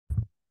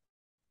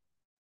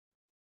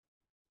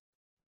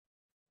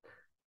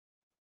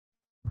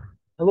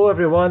Hello,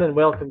 everyone, and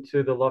welcome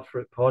to the Love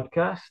Fruit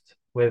podcast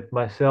with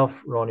myself,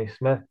 Ronnie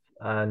Smith.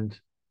 And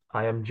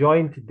I am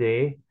joined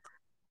today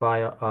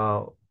by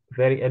a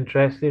very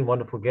interesting,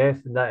 wonderful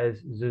guest, and that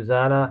is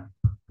Zuzana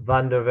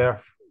van der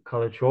Werf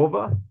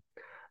Kalichova.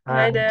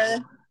 Hi And there.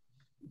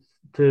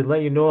 to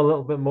let you know a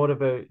little bit more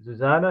about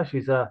Zuzana,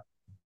 she's a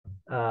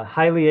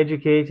highly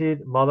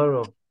educated mother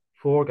of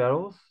four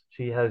girls.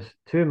 She has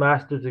two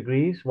master's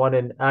degrees, one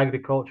in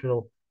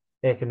agricultural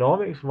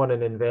economics, one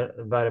in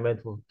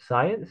environmental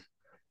science.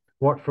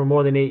 Worked for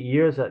more than 8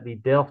 years at the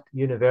Delft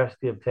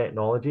University of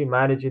Technology,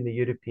 managing the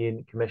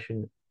European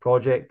Commission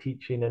project,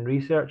 teaching and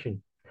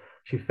researching.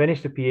 She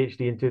finished a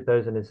PhD in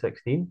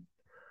 2016,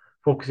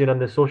 focusing on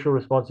the social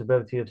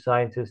responsibility of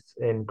scientists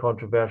in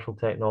controversial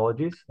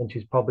technologies, and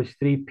she's published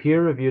three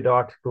peer-reviewed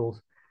articles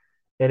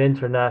in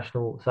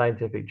international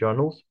scientific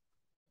journals.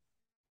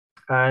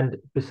 And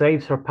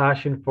besides her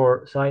passion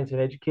for science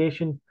and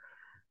education,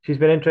 she's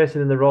been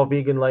interested in the raw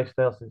vegan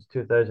lifestyle since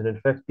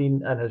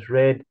 2015 and has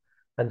read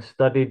and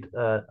studied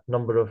a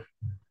number of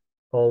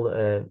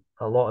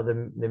a lot of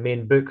the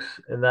main books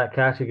in that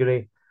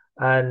category,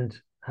 and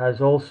has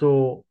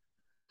also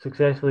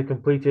successfully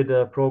completed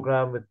a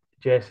program with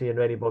Jesse and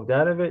Rennie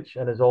Bogdanovich,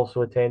 and has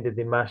also attended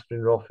the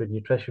Mastering Raw Food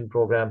Nutrition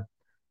program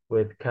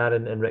with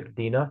Karen and Rick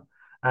Dina.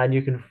 And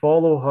you can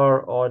follow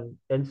her on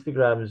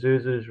Instagram,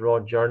 Zuzu's Raw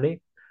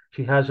Journey.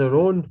 She has her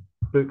own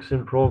books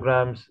and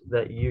programs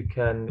that you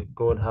can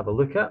go and have a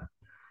look at.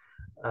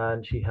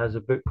 And she has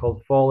a book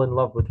called Fall in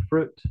Love with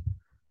Fruit,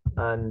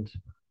 and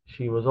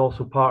she was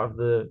also part of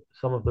the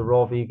some of the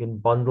raw vegan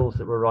bundles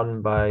that were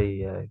run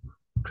by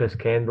Chris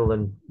Kendall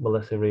and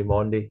Melissa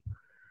Raimondi.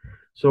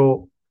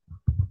 So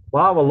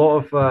wow, a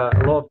lot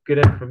of good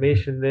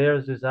information there,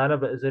 Susanna.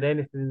 But is there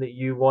anything that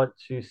you want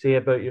to say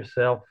about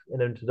yourself in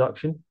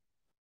introduction?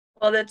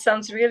 Well, that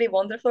sounds really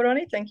wonderful,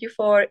 Ronnie. Thank you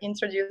for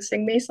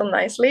introducing me so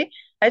nicely.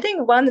 I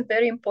think one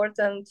very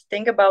important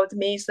thing about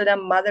me is that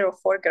I'm mother of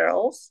four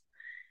girls.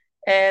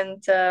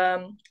 And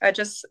I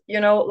just,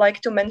 like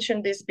to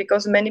mention this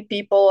because many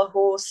people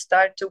who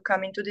start to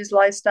come into this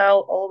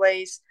lifestyle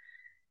always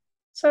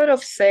sort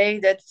of say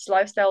that this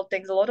lifestyle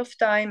takes a lot of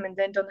time and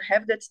then don't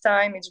have that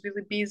time. It's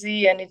really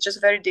busy and it's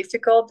just very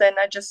difficult. And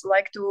I just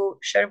like to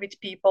share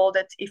with people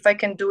that if I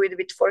can do it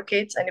with four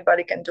kids,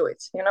 anybody can do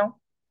it.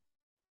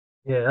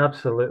 Yeah,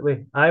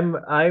 absolutely. I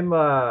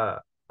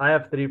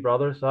have three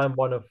brothers, so I'm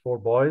one of four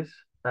boys,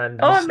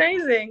 Oh,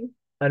 amazing.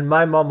 and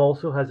my mom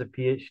also has a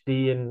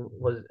PhD and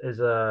was is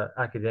a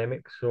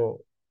academic,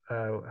 so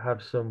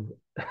have some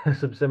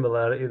some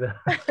similarity there.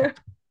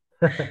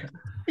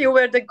 You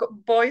were the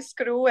boys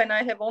crew, and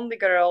I have only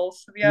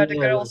girls. We are the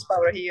Yeah, girls'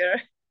 power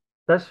here.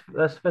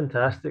 that's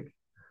fantastic.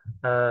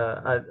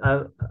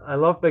 I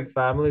love big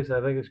families.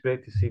 I think it's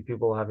great to see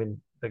people having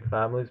big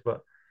families.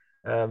 But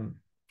um,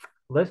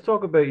 let's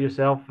talk about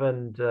yourself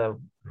and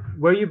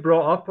were you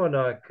brought up on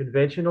a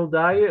conventional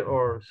diet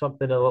or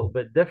something a little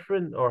bit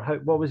different, or how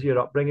what was your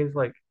upbringing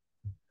like?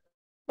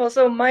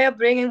 Also, my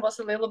upbringing was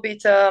a little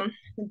bit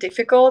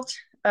difficult.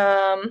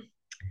 Um,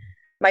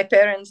 my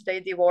parents they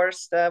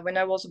divorced when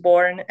I was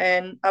born,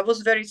 and I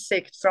was very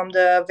sick from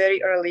the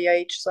very early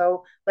age.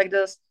 So, like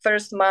the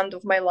first month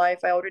of my life,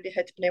 I already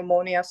had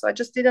pneumonia. So I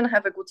just didn't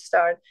have a good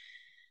start,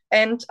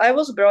 and I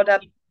was brought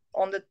up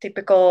on the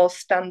typical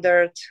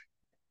standard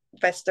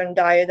Western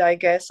diet, I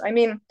guess. I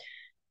mean,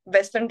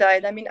 Western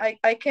diet. I mean,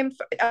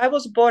 I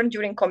was born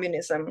during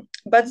communism,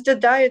 but the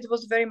diet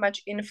was very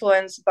much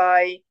influenced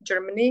by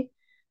Germany.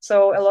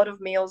 So a lot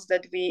of meals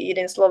that we eat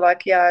in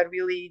Slovakia are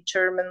really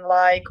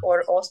German-like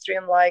or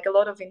Austrian-like, a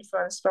lot of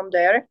influence from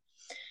there.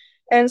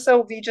 And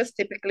so we just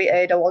typically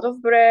ate a lot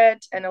of bread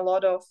and a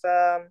lot of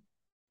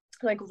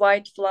like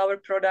white flour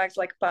products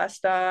like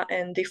pasta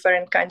and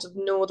different kinds of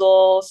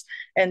noodles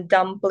and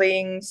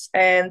dumplings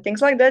and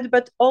things like that.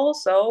 But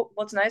also,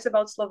 what's nice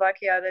about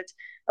Slovakia that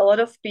a lot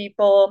of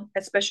people,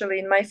 especially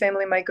in my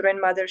family, my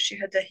grandmother, she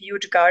had a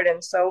huge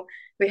garden, so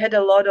we had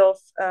a lot of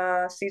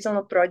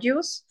seasonal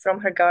produce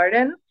from her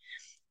garden.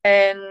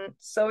 And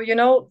so,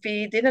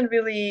 we didn't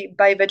really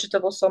buy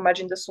vegetables so much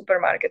in the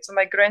supermarket. So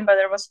my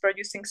grandmother was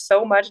producing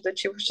so much that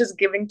she was just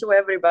giving to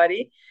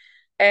everybody.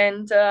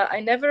 And I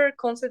never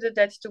considered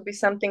that to be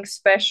something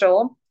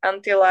special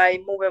until I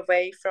moved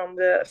away from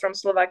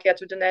Slovakia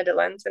to the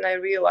Netherlands, and I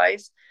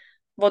realized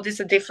what is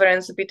the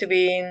difference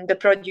between the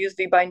produce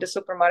we buy in the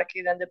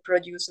supermarket and the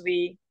produce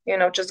we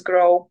just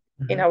grow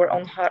in Mhm. our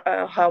own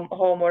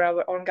home or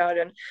our own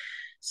garden.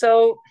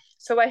 So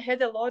I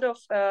had a lot of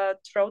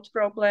throat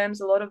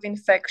problems, a lot of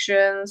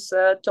infections,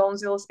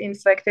 tonsils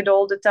infected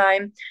all the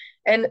time,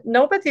 and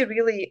nobody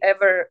really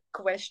ever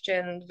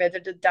questioned whether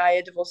the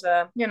diet was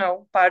a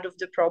part of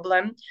the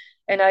problem.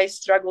 And I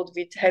struggled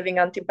with having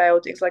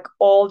antibiotics like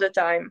all the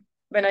time.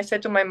 When I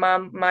said to my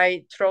mom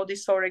my throat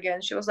is sore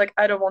again, she was like,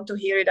 I don't want to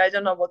hear it, I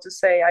don't know what to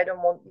say, I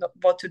don't want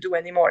what to do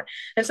anymore.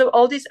 And so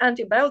all these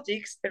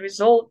antibiotics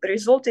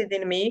resulted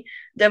in me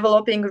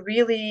developing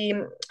really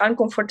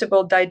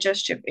uncomfortable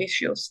digestive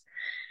issues.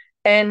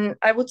 And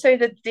I would say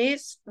that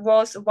this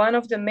was one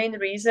of the main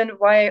reasons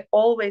why I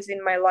always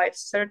in my life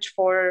search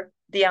for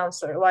the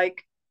answer.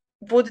 Like,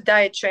 would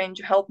diet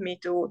change help me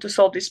to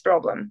solve this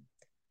problem?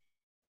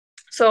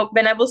 So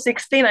when I was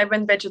 16, I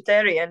went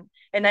vegetarian.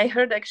 And I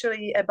heard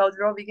actually about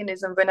raw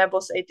veganism when I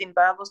was 18,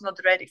 but I was not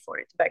ready for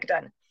it back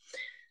then.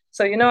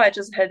 So, I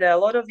just had a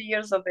lot of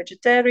years of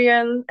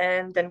vegetarian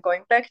and then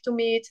going back to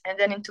meat. And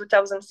then in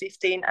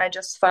 2015, I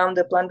just found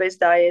a plant based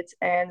diet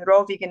and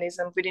raw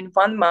veganism within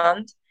 1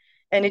 month.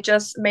 And it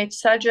just made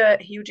such a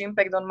huge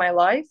impact on my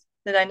life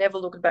that I never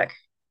looked back,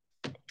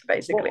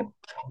 basically.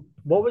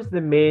 What what was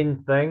the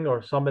main thing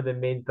or some of the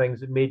main things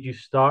that made you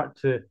start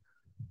to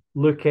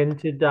look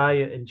into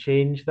diet and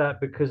change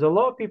that? Because a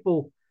lot of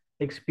people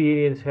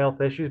experience health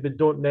issues but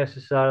don't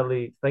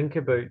necessarily think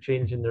about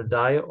changing their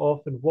diet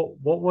often.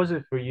 What was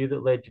it for you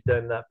that led you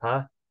down that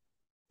path?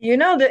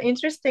 The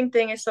interesting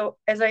thing is, so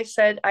as I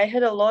said, I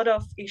had a lot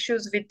of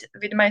issues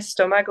with my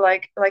stomach,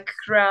 like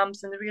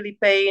cramps and really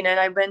pain. And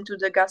I went to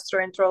the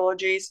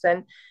gastroenterologist,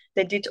 and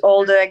they did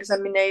all the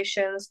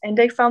examinations, and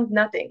they found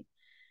nothing.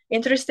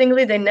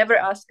 Interestingly, they never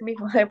asked me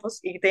what I was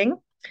eating.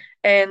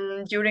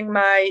 And during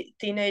my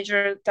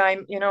teenager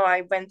time,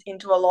 I went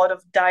into a lot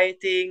of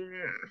dieting,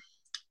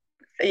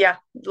 yeah,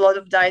 a lot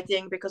of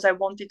dieting because I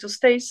wanted to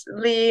stay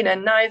lean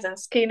and nice and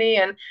skinny,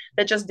 and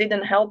that just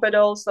didn't help at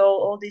all. So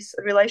all this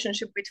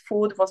relationship with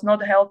food was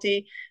not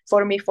healthy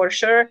for me for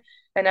sure.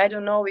 And I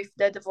don't know if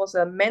that was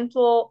a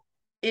mental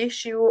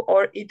issue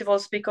or it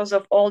was because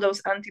of all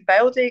those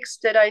antibiotics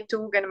that I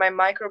took and my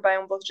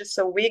microbiome was just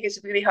so weak.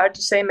 It's really hard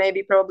to say.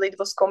 Maybe probably it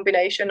was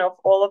combination of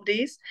all of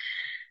these.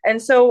 And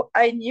so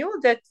I knew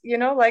that,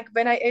 like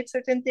when I ate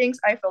certain things,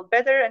 I felt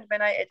better. And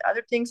when I ate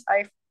other things,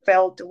 I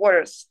felt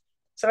worse.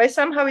 So I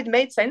somehow it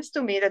made sense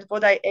to me that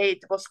what I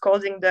ate was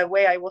causing the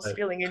way I was Right.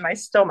 feeling in my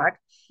stomach.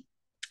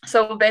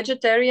 So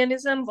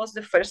vegetarianism was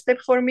the first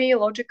step for me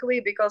logically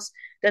because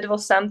that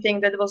was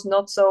something that was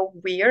not so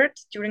weird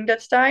during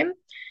that time.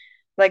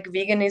 Like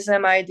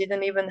veganism, I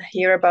didn't even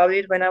hear about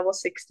it when I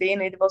was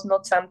 16. It was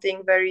not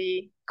something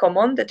very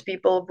common that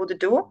people would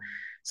do.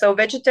 So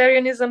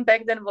vegetarianism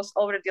back then was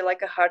already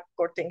like a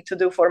hardcore thing to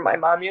do for my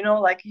mom,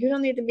 like you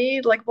don't need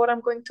meat, like what I'm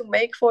going to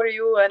make for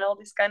you and all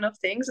these kind of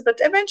things. But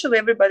eventually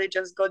everybody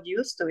just got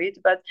used to it.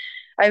 But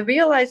I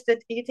realized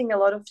that eating a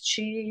lot of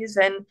cheese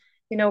and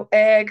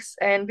eggs,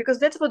 and because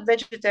that's what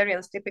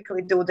vegetarians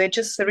typically do, they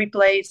just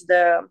replace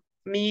the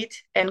meat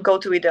and go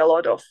to eat a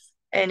lot of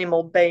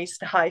animal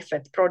based high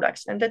fat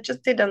products, and that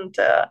just didn't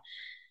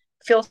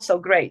feel so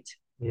great.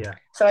 Yeah.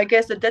 So I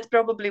guess that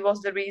probably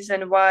was the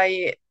reason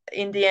why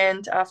in the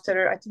end,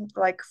 after I think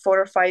like 4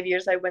 or 5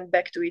 years, I went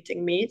back to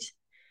eating meat.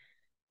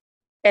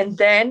 And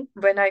then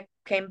when I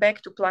came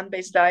back to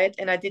plant-based diet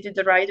and I did it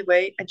the right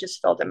way, I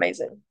just felt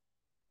amazing.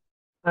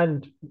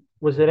 And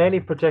was there any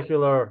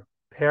particular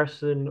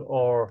person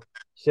or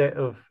set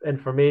of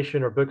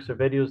information or books or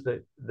videos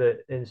that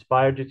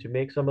inspired you to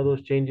make some of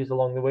those changes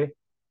along the way?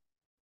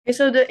 And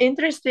so the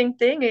interesting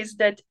thing is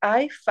that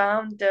I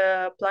found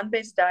the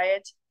plant-based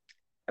diet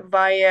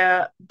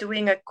via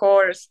doing a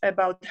course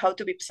about how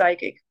to be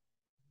psychic.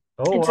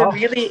 Oh It's a wow.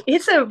 really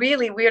it's a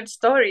really weird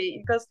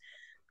story because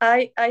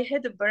I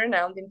had a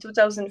burnout in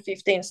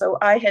 2015. So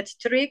I had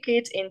 3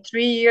 kids in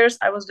 3 years.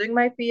 I was doing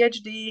my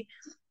PhD.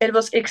 It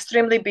was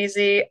extremely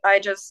busy. I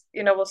just,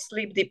 was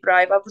sleep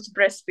deprived. I was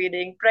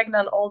breastfeeding,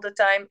 pregnant all the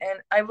time, and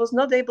I was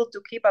not able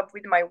to keep up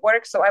with my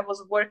work. So I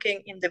was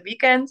working in the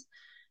weekend,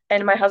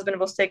 and my husband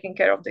was taking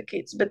care of the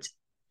kids. But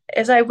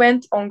as I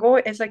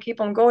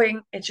keep on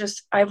going,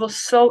 I was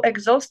so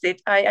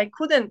exhausted. I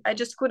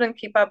just couldn't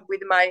keep up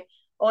with my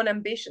own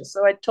ambitions.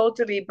 So I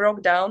totally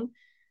broke down.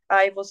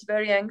 I was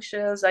very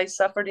anxious. I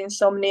suffered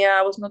insomnia.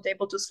 I was not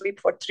able to sleep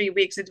for 3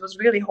 weeks. It was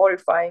really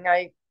horrifying.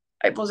 I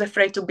was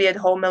afraid to be at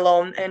home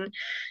alone. And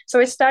so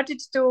I started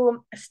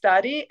to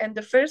study. And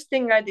the first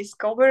thing I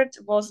discovered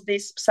was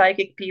these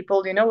psychic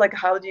people, like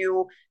how do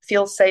you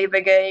feel safe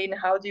again?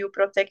 How do you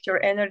protect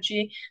your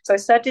energy? So I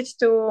started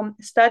to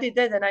study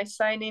that and I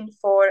signed in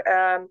for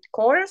a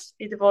course.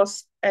 It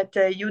was at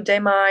the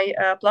Udemy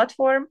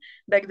platform.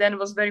 Back then it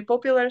was very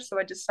popular. So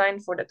I just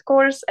signed for that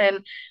course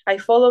and I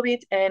follow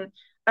it. And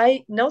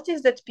I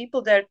noticed that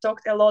people there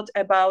talked a lot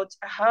about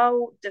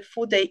how the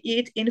food they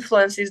eat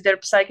influences their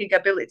psychic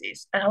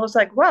abilities. And I was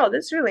like, wow,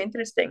 that's really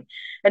interesting.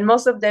 And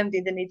most of them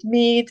didn't eat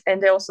meat.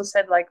 And they also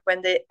said, like,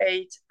 when they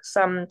ate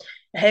some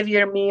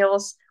heavier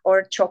meals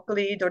or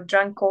chocolate or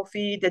drank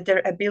coffee, that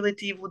their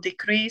ability would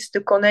decrease to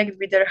connect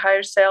with their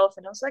higher self.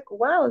 And I was like,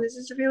 wow, this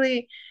is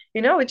really,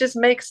 it just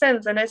makes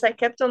sense. And as I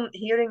kept on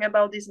hearing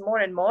about this more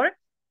and more,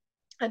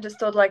 I just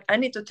thought, like, I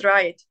need to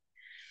try it.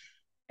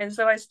 And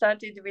so I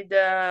started with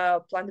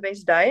the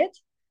plant-based diet.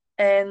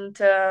 And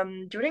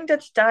during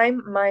that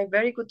time, my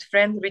very good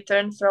friend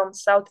returned from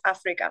South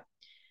Africa.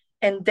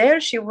 And there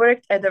she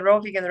worked at a raw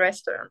vegan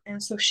restaurant.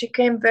 And so she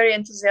came very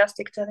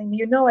enthusiastic, telling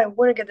me, I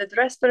work at that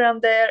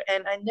restaurant there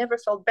and I never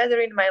felt better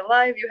in my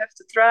life. You have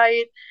to try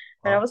it.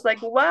 And I Wow. was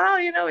like, wow,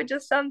 it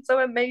just sounds so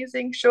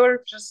amazing.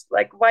 Sure, just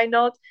like, why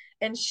not?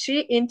 and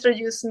she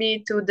introduced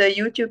me to the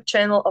YouTube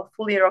channel of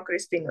Fully Raw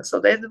Christina. So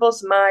that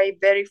was my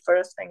very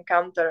first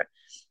encounter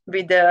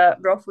with the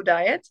raw food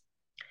diet.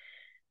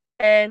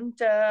 And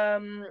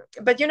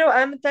but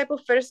I'm a type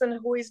of person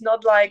who is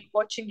not like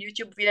watching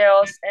YouTube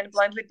videos and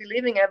blindly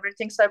believing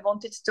everything. So I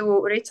wanted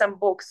to read some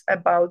books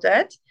about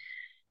that.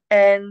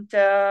 And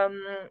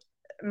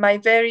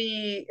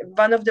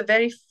one of the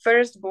very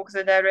first books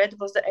that I read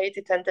was the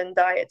 80-10-10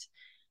 diet.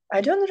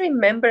 I don't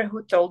remember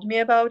who told me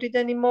about it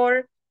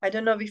anymore. I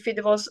don't know if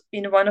it was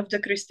in one of the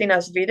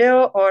Christina's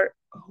video or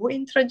who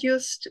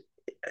introduced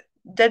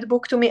that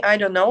book to me. I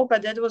don't know,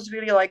 but that was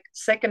really like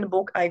second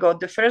book I got.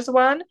 The first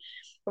one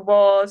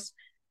was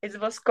it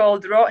was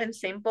called Raw and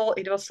Simple.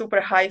 It was super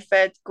high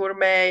fat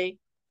gourmet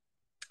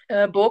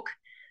book,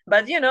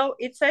 but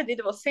it said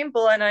it was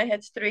simple, and I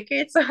had 3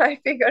 kids, so I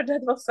figured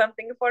that was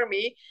something for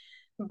me.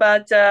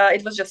 But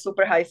it was just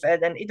super high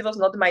fat, and it was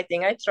not my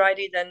thing. I tried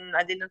it, and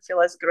I didn't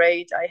feel as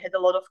great. I had a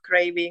lot of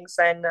cravings,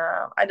 and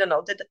I don't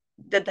know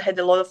that had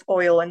a lot of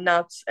oil and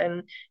nuts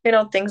and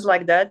things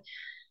like that.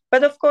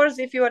 But of course,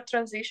 if you are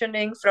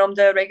transitioning from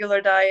the regular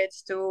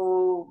diets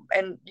to,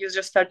 and you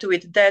just start to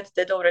eat that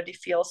already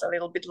feels a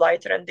little bit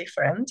lighter and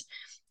different.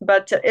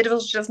 But it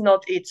was just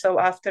not it. So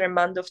after a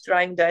month of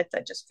trying that, I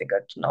just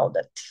figured, no,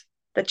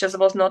 that just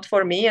was not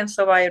for me. And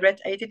so I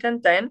read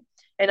 80-10-10,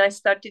 and I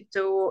started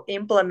to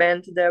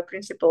implement the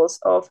principles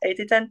of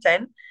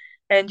 80-10-10.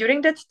 And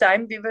during that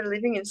time, we were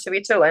living in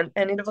Switzerland,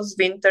 and it was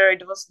winter,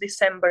 it was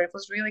December, it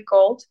was really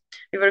cold.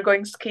 We were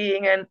going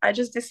skiing, and I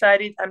just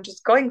decided I'm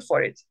just going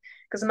for it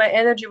because my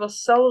energy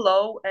was so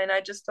low, and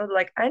I just thought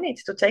like I need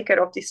to take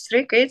care of these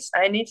 3 kids.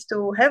 I need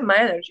to have my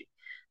energy.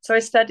 So I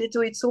started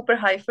to eat super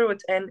high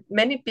fruit, and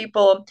many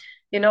people,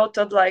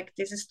 thought like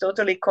this is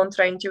totally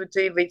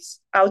counterintuitive.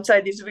 It's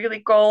outside is really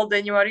cold,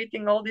 and you are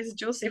eating all these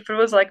juicy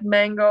fruits like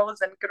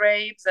mangoes and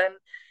grapes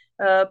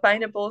and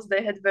pineapples.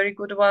 They had very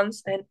good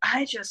ones, and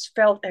I just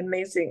felt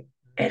amazing.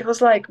 It was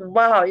like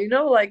wow,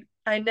 like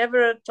I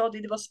never thought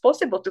it was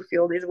possible to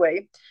feel this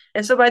way.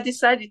 And so I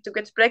decided to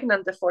get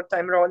pregnant the fourth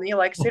time, Ronnie,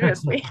 like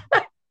seriously.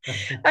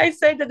 I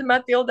say that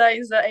Matilda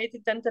is a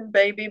 80-10-10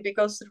 baby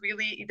because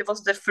really it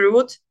was the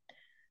fruit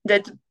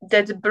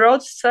that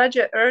brought such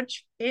an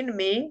urge in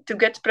me to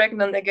get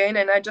pregnant again.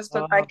 And I just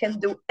thought I can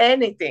do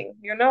anything,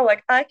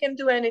 like I can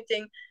do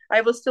anything.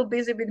 I was still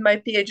busy with my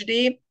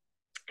PhD.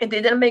 It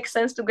didn't make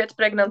sense to get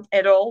pregnant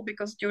at all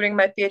because during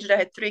my PhD I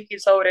had 3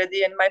 kids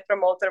already, and my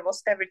promoter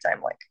was every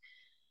time like,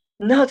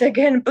 not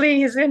again,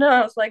 please. I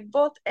was like,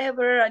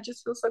 whatever, I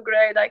just feel so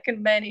great, I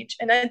can manage.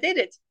 And I did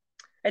it.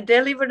 I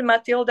delivered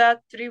Matilda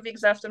 3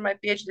 weeks after my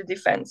PhD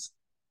defense.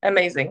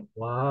 Amazing.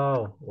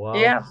 Wow, wow.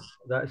 Yeah.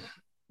 That's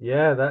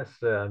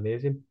that's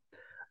amazing.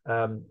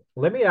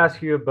 Let me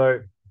ask you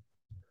about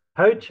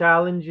how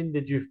challenging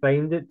did you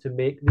find it to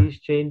make these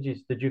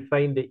changes? Did you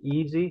find it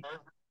easy?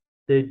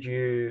 Did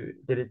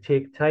it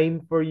take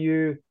time for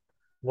you?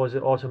 Was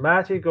it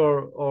automatic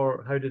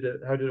or how did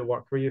it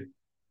work for you?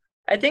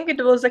 I think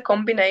it was a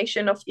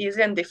combination of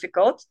easy and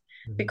difficult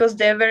Mhm. because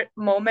there were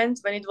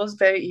moments when it was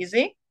very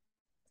easy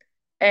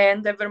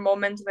and there were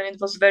moments when it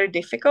was very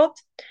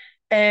difficult.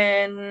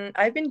 And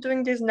I've been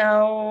doing this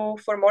now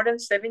for more than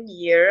 7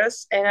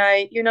 years, and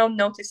I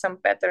notice some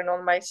pattern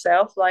on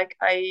myself. Like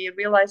I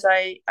realize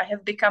I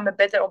have become a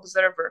better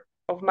observer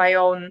of my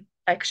own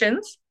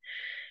actions,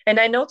 and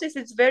I notice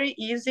it's very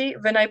easy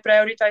when I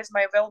prioritize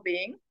my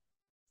well-being,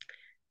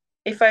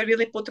 if I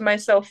really put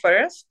myself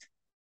first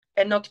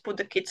and not put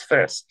the kids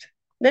first,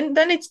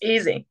 then it's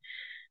easy.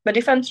 But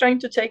if I'm trying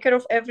to take care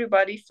of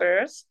everybody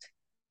first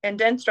and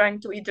then trying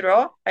to eat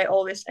raw, I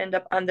always end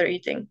up under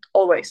eating,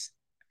 always,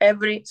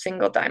 every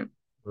single time.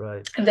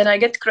 Right. And then I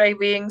get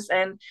cravings,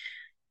 and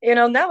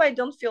now I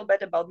don't feel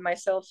bad about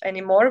myself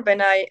anymore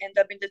when I end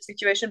up in that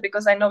situation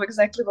because I know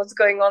exactly what's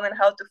going on and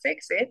how to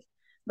fix it.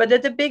 But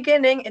at the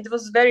beginning, it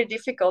was very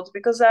difficult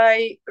because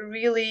I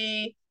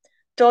really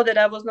thought that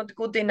I was not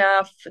good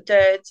enough,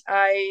 that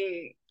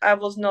I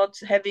was not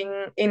having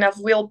enough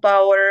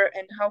willpower,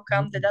 and how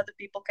come that Mhm. other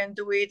people can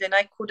do it and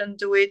I couldn't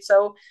do it.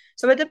 So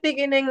at the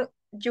beginning,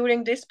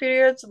 during these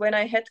periods when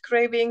I had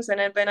cravings and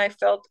when I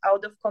felt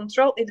out of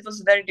control, it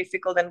was very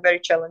difficult and very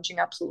challenging,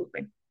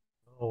 absolutely.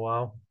 Oh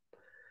wow.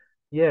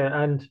 Yeah,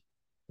 and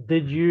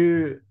did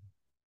you,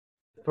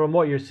 from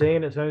what you're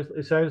saying, it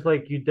sounds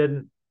like you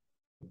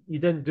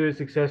didn't do it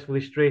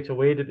successfully straight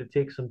away. Did it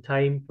take some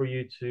time for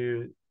you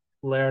to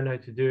learn how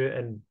to do it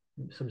and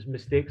some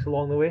mistakes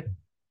along the way?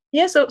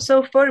 Yeah,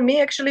 so for me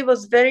actually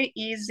was very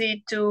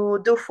easy to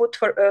do fruit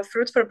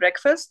for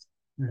breakfast.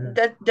 Hmm.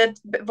 That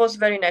was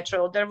very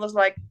natural. There was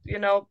like,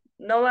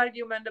 no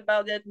argument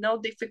about it, no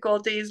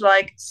difficulties,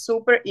 like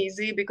super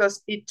easy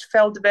because it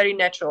felt very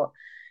natural.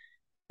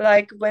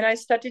 Like when I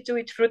started to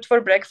eat fruit for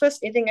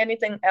breakfast, eating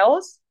anything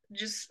else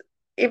just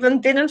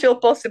even didn't feel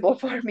possible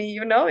for me.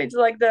 It's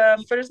like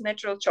the first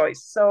natural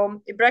choice.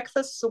 So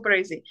breakfast super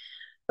easy.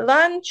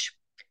 Lunch,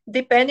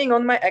 depending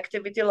on my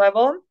activity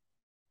level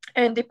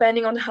and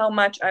depending on how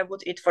much I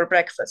would eat for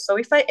breakfast. So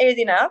if I ate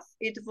enough,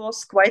 it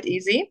was quite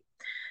easy.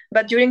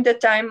 But during the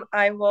time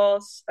I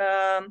was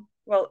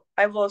well,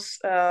 I was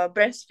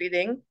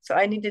breastfeeding, so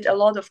I needed a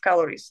lot of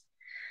calories.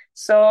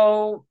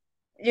 So,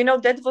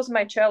 that was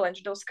my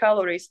challenge, those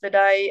calories that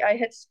I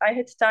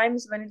had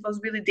times when it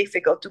was really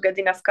difficult to get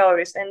enough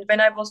calories. And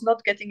when I was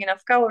not getting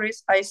enough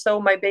calories, I saw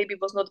my baby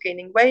was not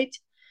gaining weight.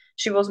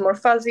 She was more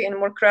fuzzy and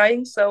more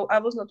crying. So I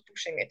was not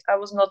pushing it. I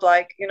was not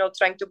like,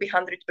 trying to be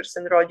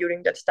 100% raw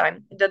during that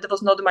time. That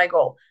was not my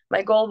goal.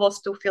 My goal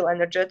was to feel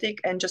energetic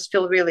and just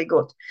feel really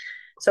good.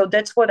 So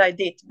that's what I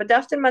did. But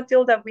after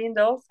Matilda weaned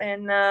off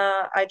and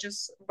I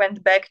just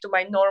went back to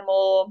my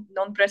normal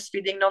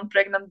non-breastfeeding,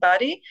 non-pregnant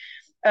body,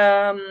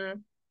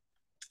 um,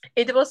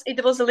 it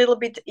was a little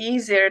bit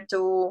easier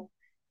to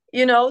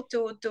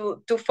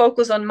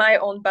focus on my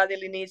own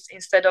bodily needs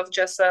instead of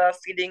just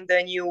feeding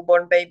the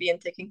newborn baby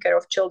and taking care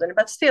of children.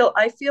 But still,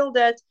 I feel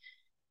that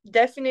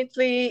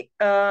definitely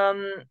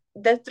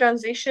that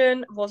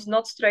transition was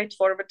not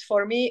straightforward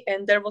for me,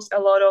 and there was a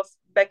lot of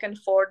back and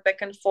forth,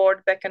 back and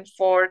forth, back and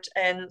forth,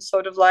 and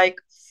sort of like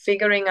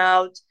figuring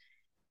out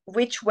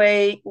which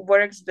way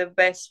works the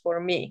best for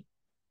me.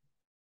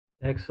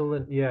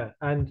 Excellent. Yeah.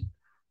 And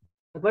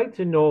I'd like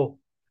to know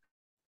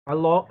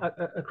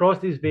across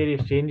these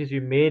various changes you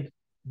made,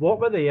 what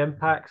were the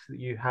impacts that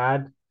you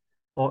had,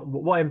 or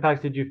what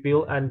impacts did you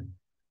feel? And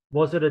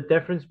was there a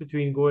difference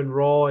between going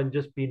raw and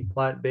just being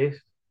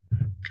plant-based?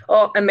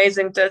 Oh,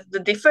 amazing.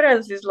 The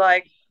difference is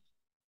like,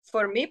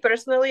 for me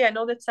personally, I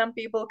know that some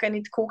people can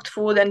eat cooked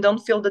food and don't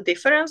feel the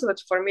difference, but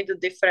for me, the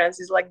difference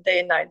is like day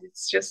and night.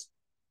 It's just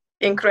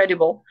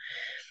incredible.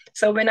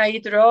 So when I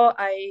eat raw,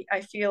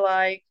 I feel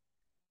like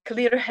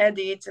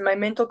clear-headed. My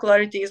mental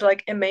clarity is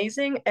like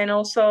amazing. And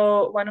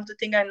also one of the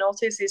things I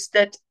notice is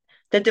that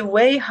the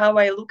way how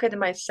I look at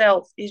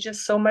myself is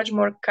just so much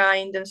more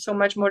kind and so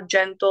much more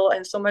gentle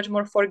and so much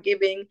more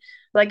forgiving.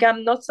 Like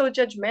I'm not so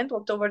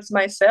judgmental towards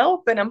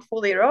myself when I'm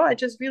fully raw. I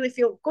just really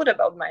feel good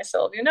about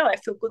myself. I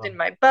feel good in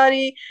my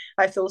body.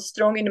 I feel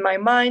strong in my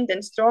mind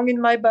and strong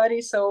in my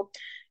body. So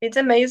it's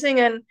amazing.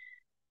 And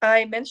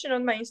I mentioned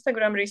on my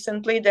Instagram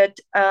recently that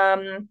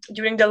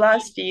during the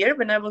last year,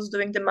 when I was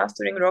doing the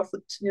Mastering Raw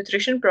Food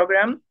Nutrition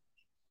program,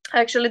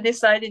 I actually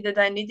decided that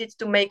I needed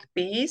to make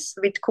peace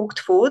with cooked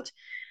food,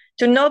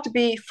 to not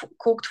be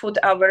cooked food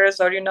averse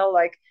or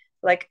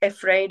like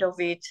afraid of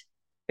it,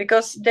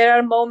 because there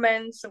are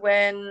moments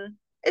when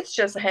it's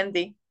just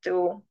handy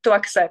to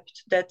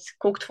accept that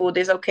cooked food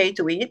is okay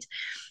to eat,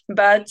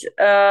 but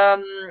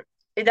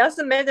it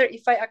doesn't matter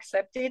if I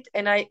accept it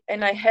and I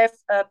have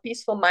a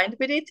peaceful mind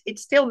with it. It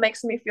still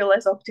makes me feel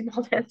less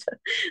optimal than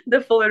the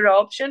full raw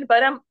option,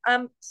 but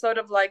I'm sort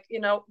of like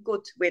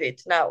good with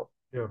it now.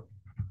 Yeah.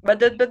 But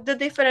the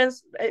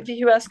difference, if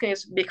you ask me,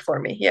 is big for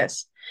me.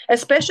 Yes,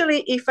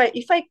 especially if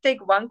I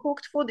take one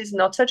cooked food, is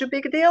not such a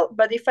big deal.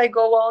 But if I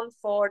go on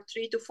for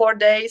 3 to 4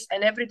 days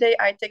and every day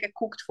I take a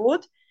cooked food,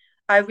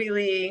 I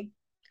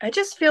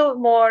just feel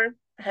more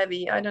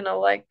heavy. I don't know,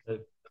 like,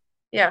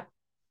 yeah.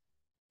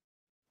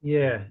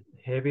 Yeah,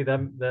 heavy.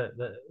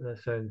 That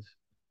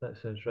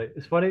sounds right.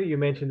 It's funny that you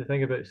mentioned the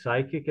thing about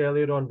psychic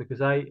earlier on, because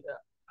I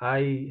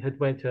had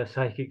went to a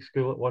psychic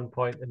school at one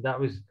point, and that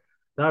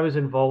was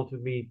involved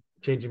with me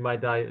changing my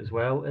diet as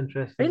well.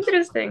 Interesting.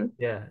 Interesting.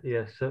 Yeah,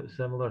 yeah, so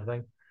similar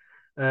thing.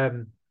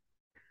 Um,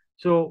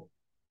 so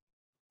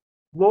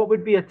what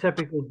would be a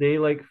typical day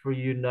like for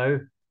you now?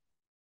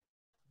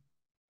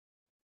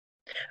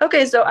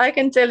 Okay, so I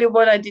can tell you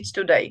what I did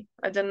today.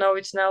 I don't know.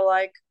 It's now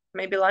like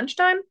maybe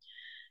lunchtime.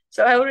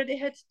 So I already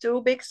had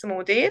two big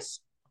smoothies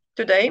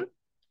today,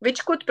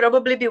 which could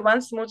probably be one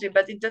smoothie,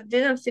 but it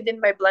didn't fit in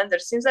my blender.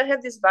 Since I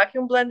have this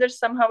vacuum blender,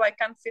 somehow I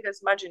can't fit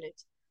as much in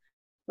it.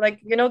 Like,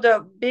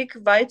 the big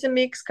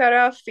Vitamix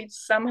carafe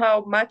fits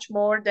somehow much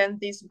more than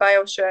this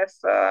BioChef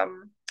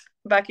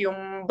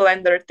vacuum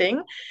blender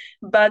thing.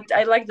 But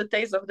I like the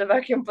taste of the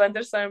vacuum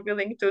blender, so I'm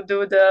willing to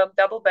do the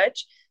double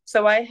batch.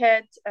 So I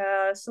had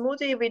a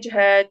smoothie which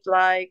had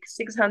like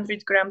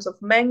 600 grams of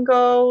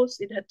mangoes,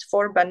 it had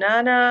 4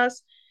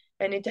 bananas,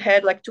 and it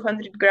had like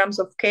 200 grams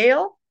of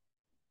kale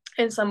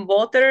and some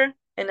water.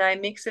 And I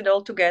mix it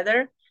all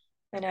together.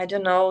 And I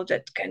don't know,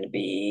 that can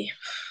be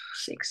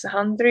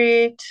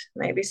 600,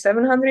 maybe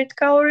 700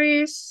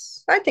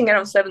 calories. I think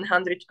around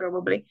 700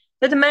 probably.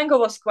 But the mango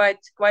was quite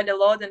a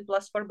lot, and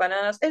plus 4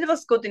 bananas. It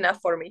was good enough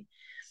for me.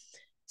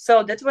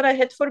 So that's what I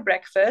had for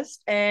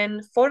breakfast.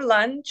 And for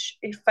lunch,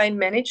 if I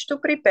manage to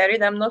prepare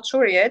it, I'm not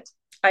sure yet.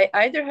 I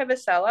either have a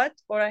salad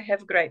or I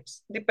have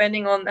grapes,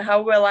 depending on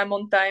how well I'm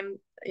on time,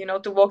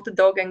 to walk the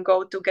dog and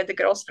go to get the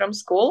girls from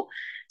school.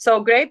 So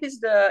grape is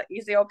the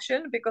easy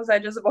option because I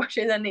just wash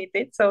it and eat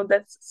it. So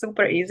that's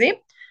super easy.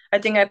 I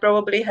think I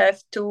probably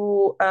have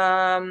two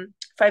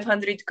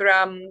 500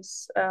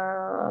 grams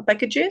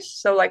packages,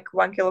 so like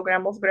 1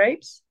 kilogram of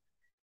grapes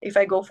if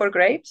I go for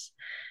grapes.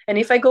 And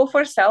if I go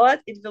for salad,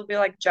 it will be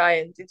like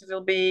giant. It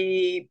will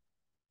be,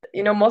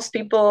 most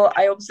people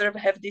I observe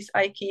have this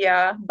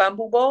IKEA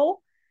bamboo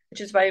bowl,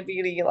 which is why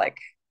really like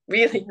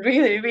really,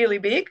 really, really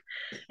big.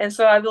 And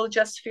so I will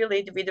just fill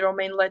it with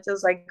romaine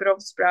lettuce, like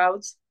grove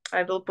sprouts,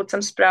 I will put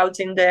some sprouts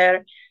in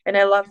there. And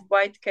I love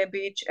white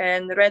cabbage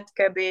and red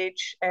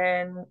cabbage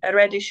and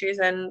radishes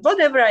and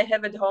whatever I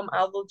have at home.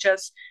 I will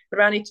just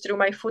run it through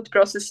my food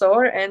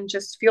processor and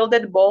just fill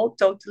that bowl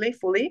totally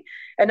fully.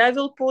 And I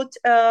will put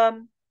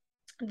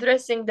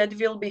dressing that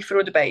will be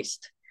fruit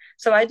based.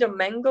 So either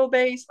mango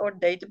based or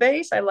date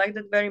based. I like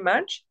that very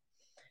much.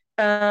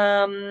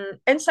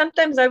 And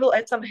sometimes I will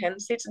add some hemp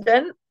seeds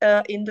then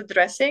in the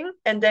dressing,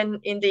 and then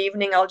in the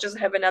evening I'll just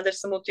have another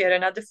smoothie or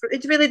another fruit.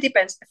 It really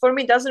depends. For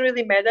me, it doesn't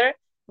really matter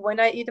when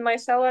I eat my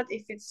salad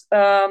if it's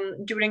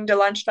during the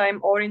lunchtime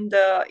or in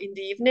the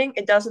evening.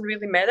 It doesn't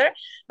really matter.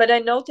 But I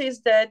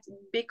noticed that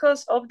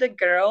because of the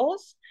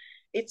girls,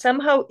 it's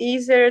somehow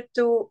easier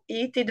to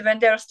eat it when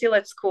they are still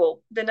at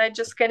school. Then I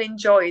just can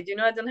enjoy it.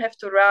 I don't have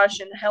to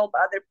rush and help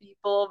other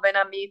people when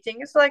I'm eating.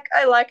 It's like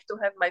I like to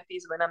have my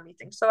peace when I'm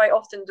eating. So I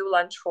often do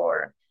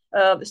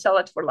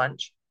salad for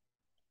lunch.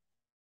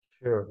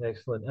 Sure,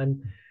 excellent.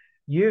 And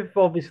you've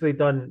obviously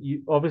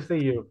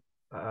you're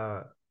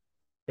uh,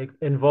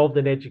 involved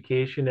in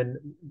education, and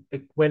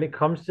when it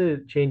comes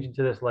to changing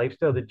to this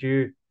lifestyle,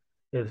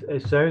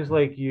 it sounds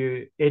like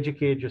you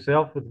educated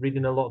yourself with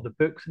reading a lot of the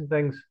books and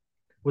things.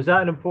 Was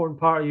that an important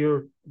part of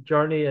your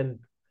journey? And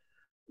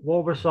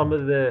what were some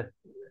of the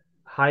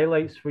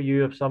highlights for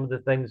you of some of the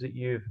things that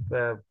you've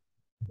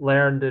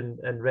learned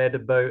and read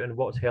about, and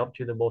what's helped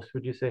you the most,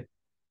 would you say?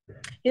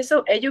 Yeah,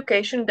 so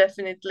education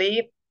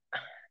definitely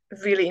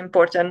really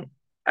important.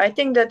 I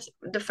think that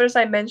the first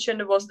I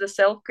mentioned was the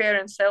self-care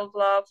and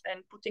self-love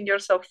and putting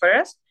yourself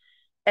first.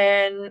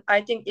 And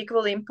I think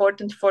equally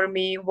important for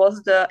me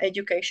was the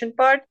education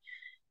part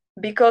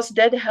because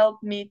that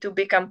helped me to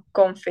become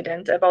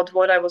confident about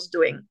what I was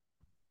doing.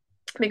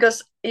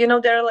 Because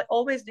there are like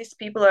always these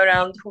people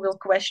around who will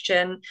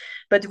question,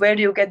 but where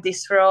do you get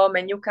this from?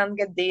 And you can't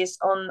get this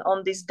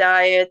on this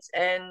diet,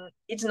 and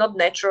it's not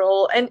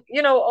natural. And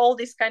all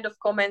these kind of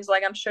comments.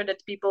 Like I'm sure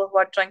that people who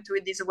are trying to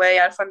eat this way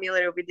are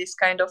familiar with this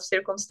kind of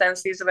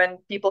circumstances when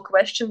people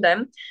question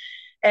them.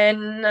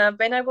 And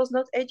when I was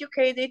not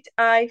educated,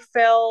 I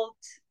felt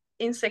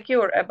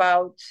insecure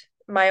about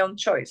my own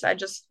choice. I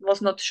just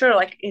was not sure,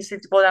 like, is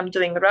it what I'm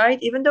doing right?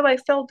 Even though I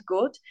felt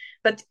good.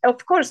 But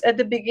of course, at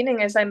the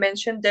beginning, as I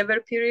mentioned, there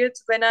were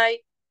periods when I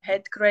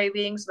had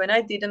cravings, when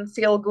I didn't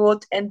feel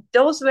good. And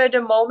those were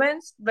the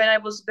moments when I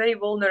was very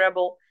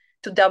vulnerable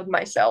to doubt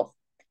myself.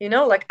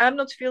 Like I'm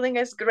not feeling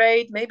as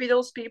great. Maybe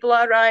those people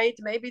are right.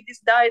 Maybe this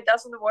diet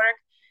doesn't work.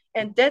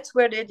 And that's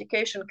where the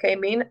education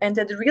came in. And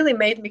that really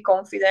made me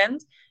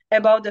confident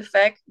about the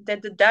fact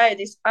that the diet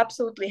is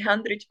absolutely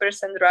 100%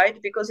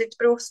 right because it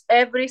proves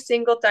every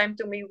single time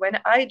to me when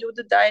I do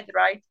the diet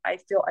right, I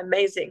feel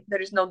amazing. There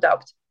is no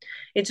doubt.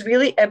 It's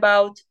really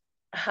about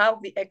how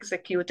we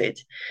execute it.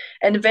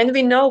 And when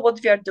we know what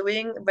we are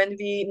doing, when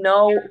we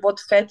know what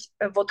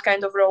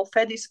kind of role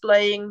fat is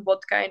playing,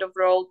 what kind of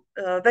role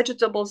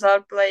vegetables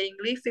are playing,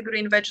 leafy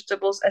green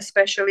vegetables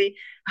especially,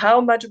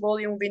 how much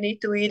volume we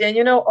need to eat,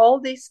 and all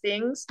these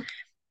things,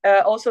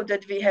 also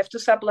that we have to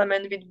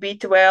supplement with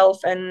B12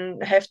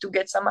 and have to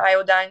get some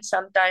iodine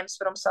sometimes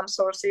from some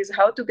sources,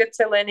 how to get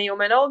selenium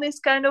and all these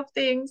kind of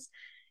things.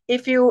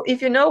 If you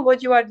know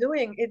what you are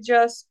doing, it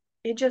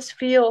just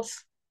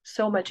feels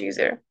so much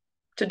easier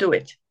to do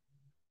it.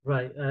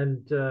 Right.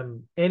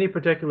 And any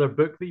particular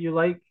book that you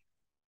like?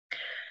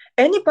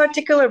 Any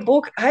particular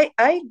book?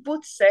 I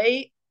would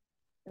say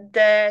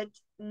that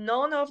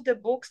none of the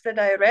books that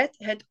I read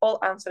had all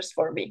answers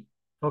for me.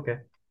 Okay.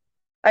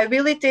 I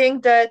really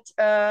think that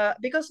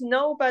because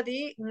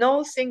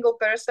no single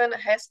person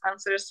has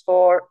answers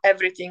for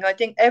everything. I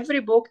think every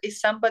book is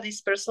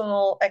somebody's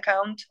personal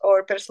account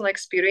or personal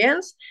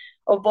experience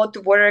of what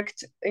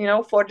worked,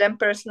 for them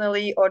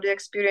personally, or the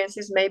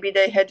experiences maybe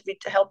they had with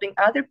helping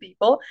other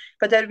people.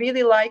 But I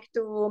really like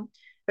to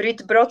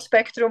read broad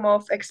spectrum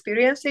of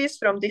experiences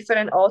from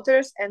different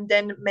authors and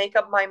then make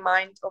up my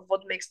mind of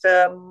what makes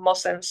the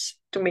most sense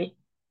to me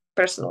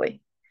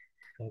personally.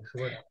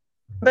 Excellent.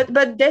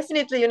 But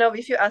definitely,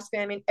 if you ask me,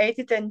 I mean,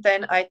 80 10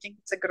 10, I think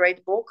it's a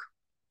great book.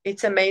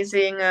 It's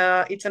amazing.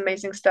 It's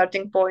amazing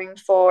starting point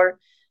for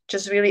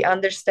just really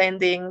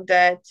understanding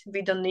that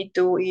we don't need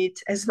to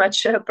eat as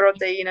much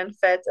protein and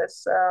fat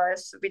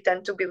as we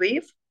tend to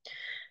believe.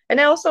 And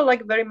I also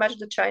like very much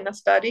the China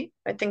study.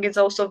 I think it's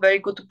also a very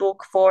good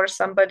book for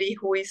somebody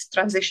who is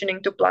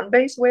transitioning to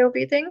plant-based way of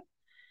eating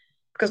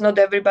because not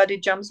everybody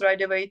jumps right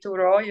away to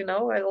raw.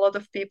 A lot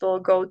of people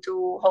go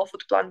to whole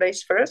food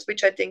plant-based first,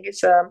 which I think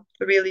is a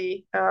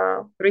really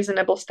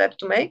reasonable step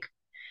to make.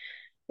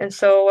 And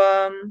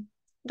so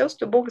those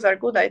two books are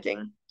good, I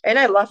think. And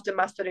I love the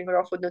Mastering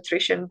Raw Food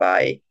Nutrition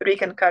by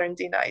Rick and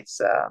Karentina.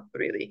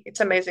 It's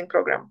amazing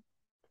program.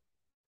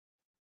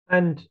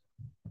 And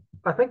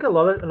I think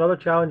another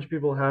challenge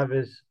people have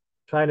is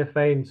trying to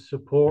find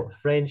support,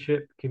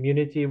 friendship,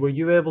 community. Were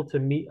you able to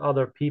meet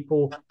other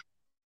people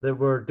that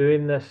were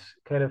doing this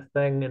kind of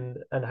thing,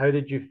 and how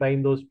did you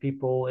find those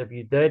people if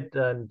you did,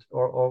 and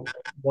or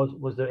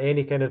was there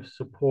any kind of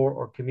support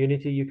or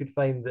community you could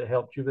find that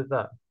helped you with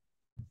that?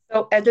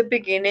 So at the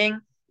beginning,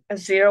 a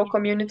zero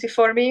community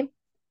for me.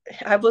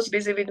 I was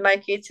busy with my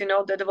kids,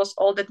 that was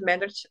all that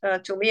mattered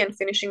to me, and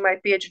finishing my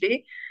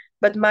PhD.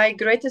 But my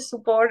greatest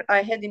support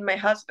I had in my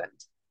husband,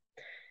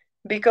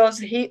 because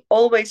he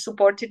always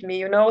supported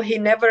me. He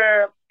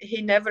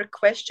never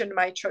questioned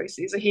my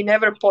choices. He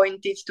never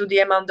pointed to the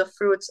amount of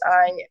fruits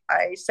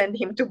I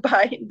sent him to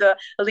buy in the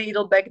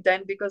Lidl back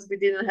then, because we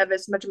didn't have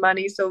as much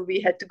money, so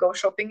we had to go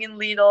shopping in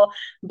Lidl,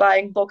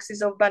 buying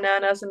boxes of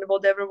bananas and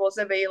whatever was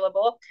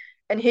available.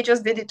 And he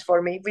just did it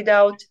for me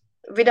without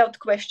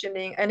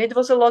questioning. And it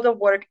was a lot of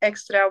work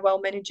extra while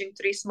managing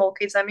three small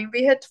kids. I mean,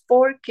 we had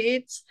four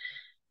kids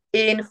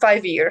in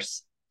 5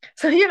 years.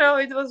 So,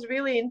 it was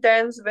really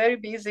intense, very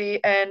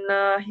busy, and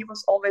he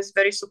was always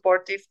very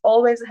supportive,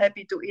 always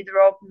happy to eat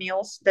raw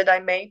meals that I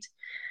made.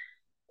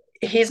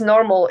 His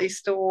normal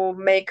is to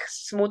make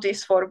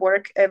smoothies for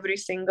work every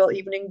single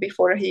evening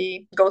before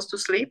he goes to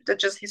sleep.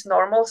 That's just his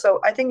normal. So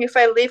I think if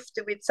I lived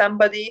with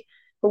somebody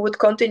who would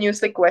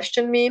continuously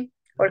question me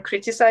or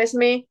criticize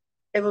me,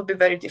 it would be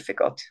very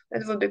difficult.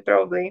 It would be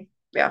probably,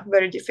 yeah,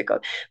 very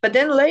difficult. But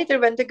then later,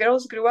 when the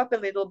girls grew up a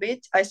little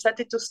bit, I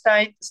started to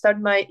start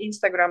my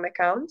Instagram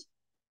account,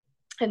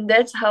 and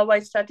that's how I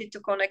started to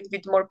connect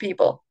with more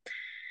people.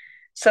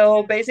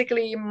 So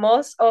basically,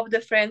 most of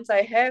the friends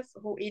I have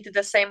who eat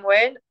the same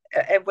way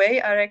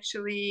are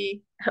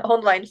actually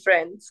online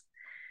friends.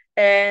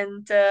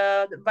 And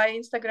by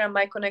Instagram,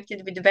 I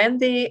connected with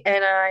Wendy,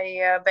 and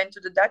I went to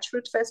the Dutch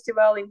Fruit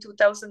Festival in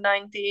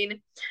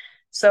 2019.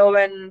 So,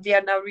 and we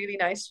are now really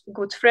nice,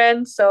 good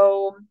friends.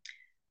 So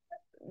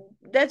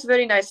that's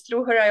very nice.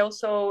 Through her, I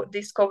also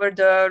discovered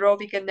the Raw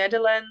Vegan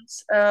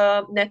Netherlands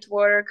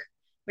network,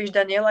 which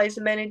Daniela is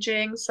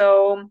managing.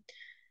 So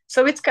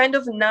it's kind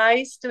of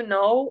nice to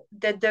know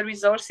that the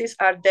resources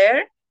are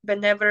there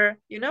whenever,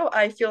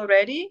 I feel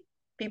ready,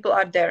 people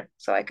are there.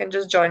 So I can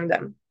just join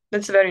them.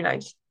 That's very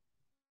nice.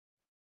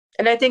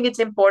 And I think it's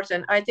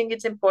important. I think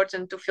it's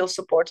important to feel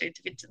supported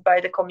by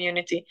the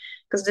community,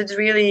 because it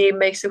really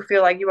makes you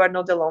feel like you are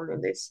not alone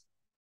in this.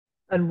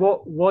 And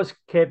what's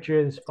kept you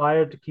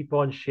inspired to keep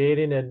on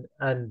sharing,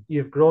 and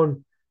you've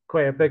grown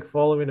quite a big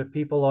following of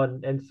people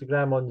on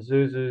Instagram on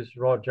Zuzu's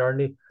Raw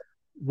Journey.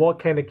 What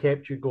kind of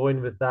kept you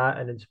going with that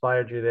and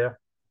inspired you there?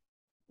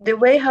 The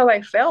way how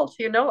I felt,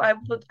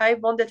 I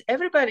wanted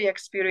everybody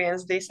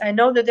experience this. I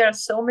know that there are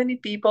so many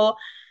people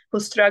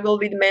who struggle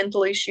with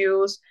mental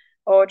issues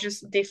or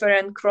just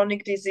different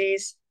chronic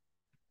disease,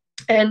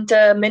 and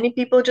many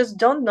people just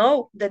don't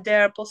know that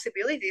there are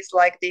possibilities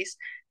like this.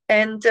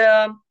 And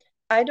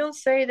I don't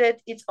say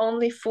that it's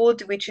only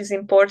food which is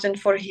important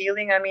for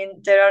healing. I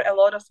mean, there are a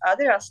lot of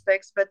other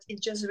aspects, but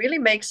it just really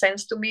makes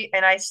sense to me,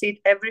 and I see it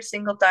every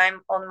single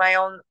time on my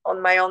own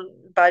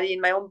body,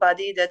 in my own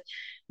body, that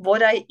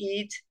what I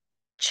eat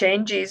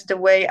changes the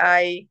way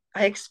I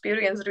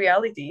experience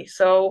reality.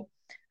 So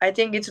I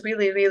think it's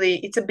really,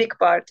 really, it's a big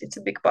part. It's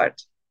a big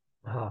part.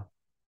 Ah,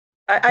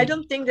 I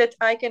don't think that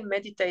I can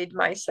meditate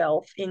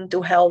myself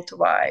into health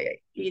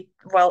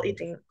while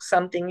eating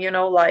something,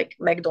 like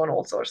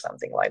McDonald's or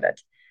something like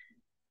that.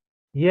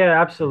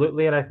 yeah,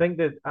 absolutely. And I think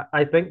that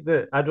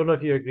I don't know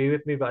if you agree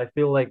with me, but I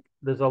feel like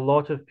there's a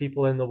lot of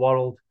people in the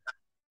world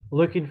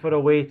looking for a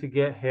way to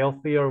get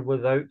healthier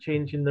without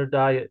changing their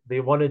diet. They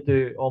want to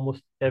do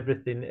almost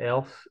everything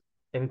else,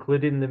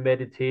 including the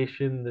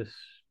meditation, the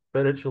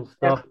spiritual Yeah.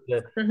 stuff,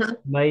 the Mhm.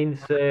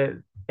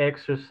 mindset,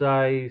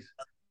 exercise.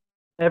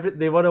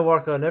 They want to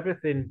work on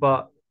everything,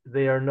 but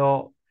they are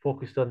not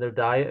focused on their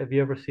diet. Have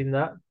you ever seen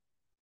that?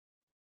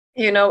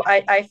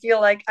 I feel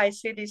like I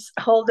see this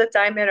all the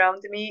time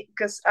around me,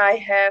 because I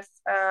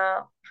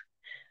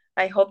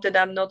hope that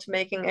I'm not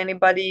making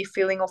anybody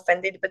feeling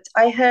offended, but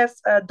I have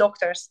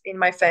doctors in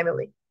my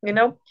family,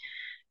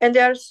 and they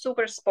are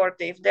super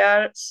sportive. They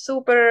are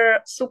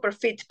super, super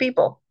fit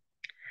people,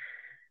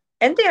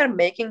 and they are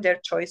making their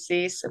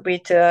choices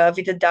with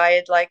a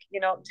diet, like,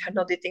 they're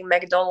not eating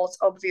McDonald's,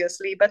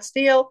 obviously, but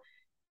still,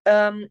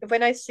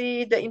 when I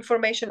see the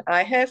information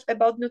I have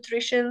about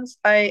nutrition,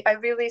 I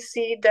really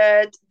see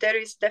that there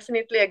is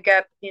definitely a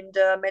gap in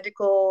the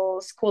medical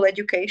school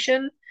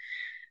education.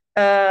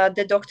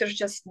 The doctors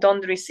just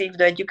don't receive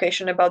the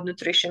education about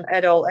nutrition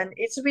at all, and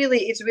it's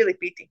really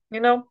pity.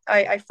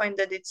 I find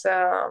that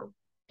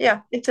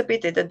yeah, it's a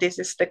pity that this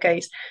is the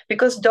case,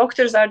 because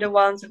doctors are the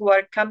ones who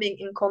are coming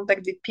in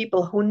contact with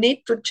people who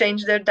need to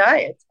change their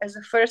diet as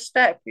a first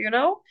step,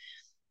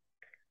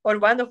 or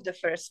one of the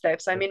first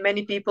steps. I mean,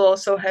 many people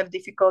also have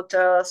difficult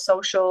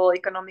social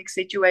economic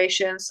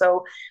situations.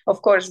 So,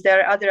 of course,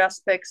 there are other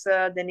aspects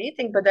than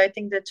eating, but I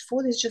think that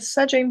food is just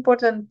such an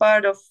important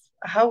part of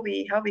how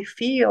we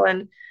feel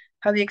and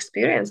how we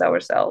experience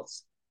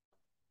ourselves.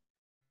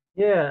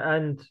 Yeah,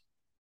 and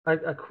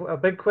a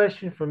big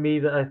question for me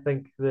that I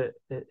think that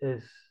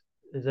is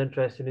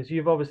interesting is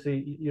you're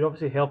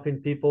obviously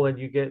helping people and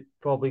you get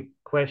probably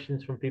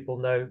questions from people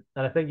now,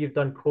 and I think you've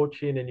done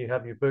coaching and you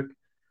have your book.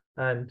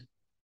 And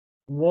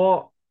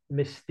what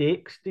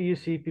mistakes do you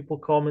see people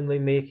commonly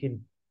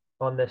making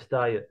on this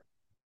diet?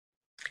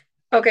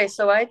 Okay,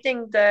 so I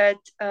think that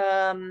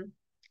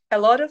a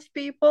lot of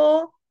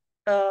people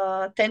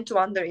tend to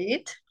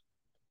undereat.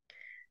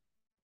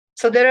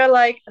 So there are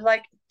like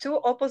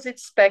two opposite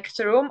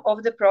spectrum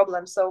of the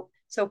problem. So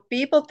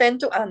people tend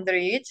to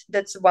undereat.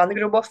 That's one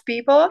group of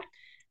people.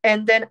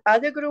 And then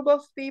other group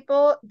of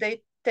people,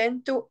 they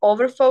tend to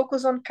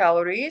overfocus on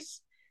calories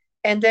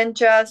and then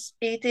just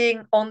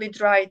eating only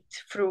dried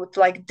fruit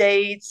like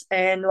dates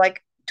and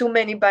like too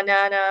many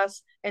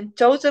bananas and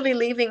totally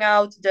leaving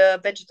out the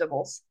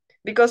vegetables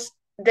because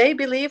they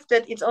believe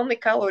that it's only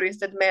calories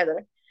that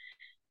matter.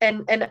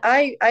 And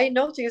I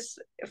notice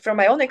from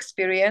my own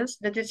experience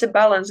that it's a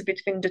balance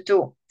between the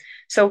two.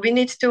 So we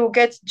need to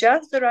get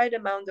just the right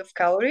amount of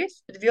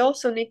calories, but we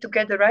also need to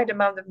get the right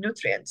amount of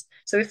nutrients.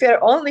 So if we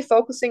are only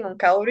focusing on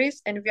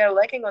calories and we are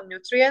lacking on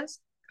nutrients,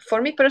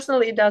 for me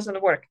personally, it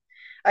doesn't work.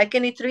 I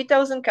can eat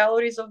 3,000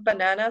 calories of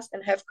bananas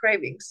and have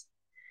cravings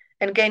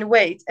and gain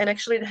weight. And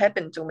actually, it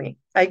happened to me.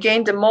 I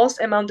gained the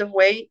most amount of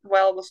weight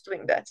while I was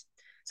doing that.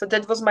 So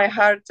that was my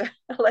hard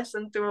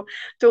lesson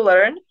to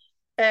learn.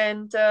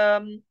 And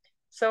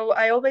so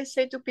I always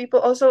say to people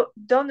also,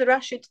 don't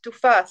rush it too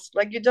fast.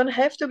 Like you don't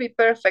have to be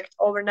perfect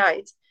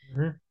overnight.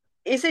 Mm-hmm.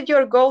 Is it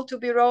your goal to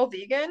be raw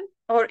vegan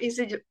or is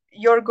it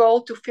your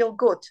goal to feel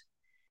good?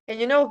 And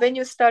when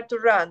you start to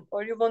run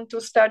or you want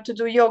to start to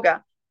do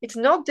yoga, it's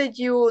not that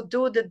you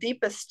do the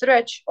deepest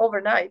stretch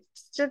overnight.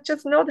 It's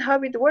just not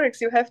how it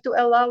works. You have to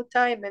allow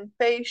time and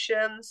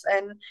patience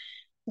and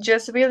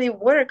just really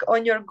work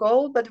on your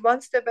goal, but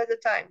one step at a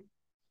time.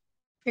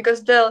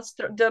 Because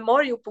the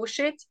more you push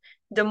it,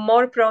 the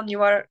more prone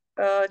you are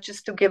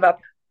just to give up,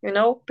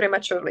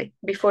 prematurely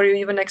before you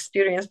even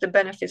experience the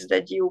benefits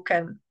that you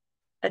can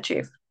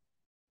achieve.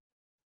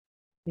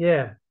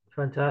 Yeah,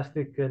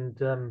 fantastic. And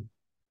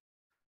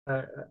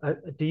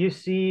do you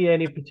see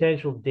any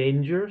potential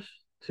dangers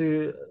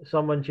to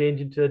someone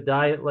changing to a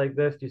diet like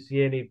this? Do you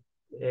see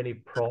any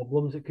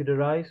problems that could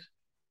arise?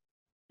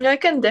 I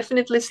can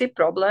definitely see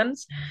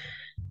problems.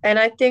 And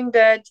I think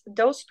that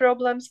those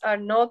problems are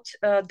not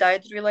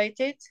diet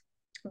related,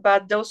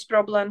 but those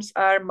problems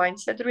are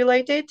mindset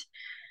related.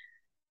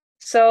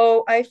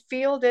 So I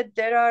feel that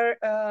there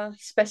are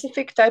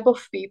specific type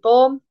of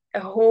people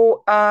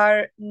who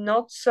are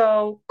not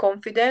so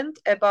confident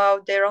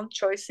about their own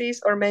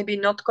choices or maybe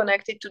not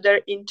connected to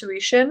their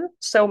intuition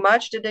so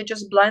much that they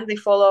just blindly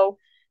follow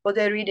what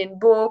they read in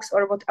books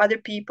or what other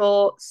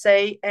people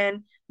say,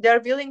 and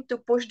they're willing to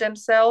push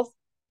themselves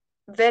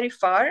very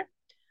far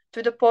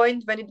to the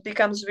point when it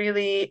becomes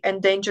really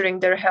endangering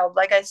their health.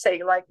 Like I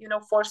say, like,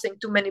 forcing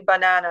too many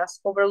bananas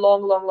over a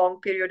long, long, long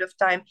period of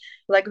time,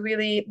 like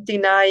really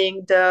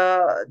denying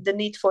the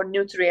need for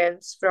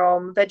nutrients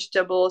from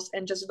vegetables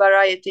and just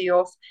variety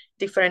of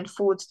different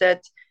foods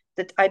that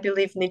I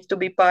believe needs to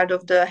be part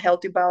of the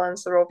healthy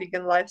balance or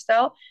vegan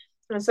lifestyle.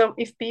 And so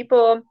if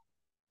people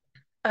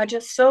are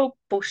just so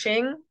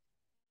pushing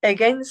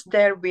against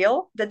their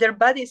will, that their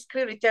body is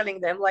clearly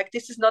telling them like,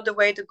 this is not the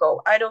way to go,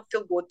 I don't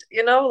feel good,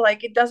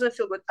 like it doesn't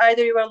feel good.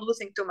 Either you are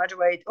losing too much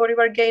weight or you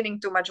are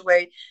gaining too much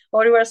weight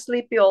or you are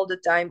sleepy all the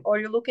time or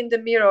you look in the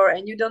mirror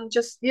and you don't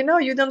just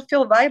you don't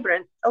feel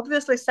vibrant.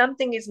 Obviously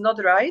something is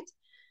not right.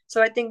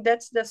 So I think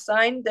that's the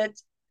sign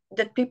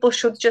that people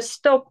should just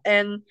stop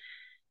and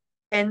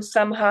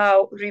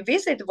somehow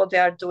revisit what they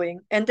are doing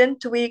and then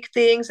tweak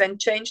things and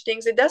change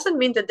things. It doesn't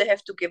mean that they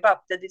have to give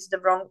up, that it's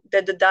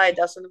that the diet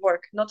doesn't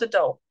work. Not at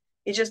all.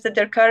 It's just that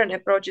their current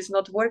approach is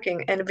not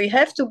working. And we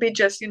have to be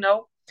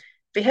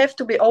we have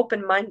to be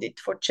open-minded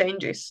for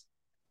changes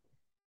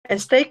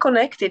and stay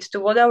connected to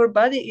what our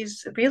body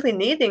is really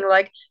needing.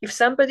 Like if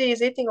somebody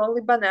is eating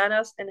only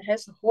bananas and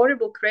has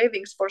horrible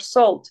cravings for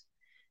salt,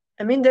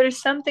 I mean, there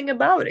is something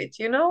about it,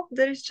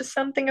 there is just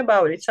something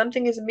about it.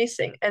 Something is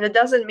missing. And it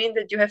doesn't mean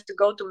that you have to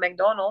go to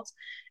McDonald's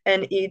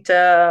and eat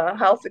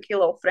half a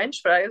kilo of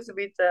French fries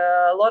with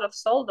a lot of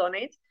salt on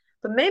it.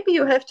 But maybe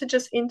you have to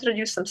just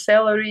introduce some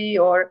celery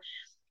or,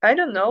 I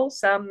don't know,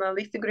 some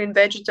leafy green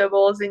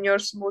vegetables in your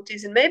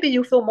smoothies. And maybe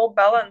you feel more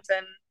balanced.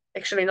 And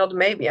actually, not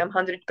maybe, I'm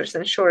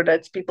 100% sure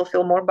that people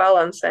feel more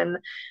balanced and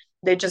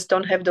they just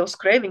don't have those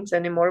cravings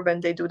anymore when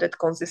they do that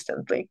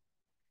consistently.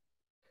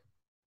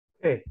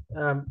 Okay.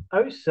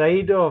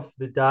 Outside of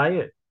the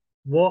diet,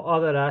 what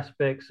other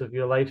aspects of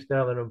your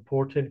lifestyle are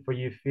important for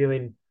you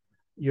feeling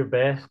your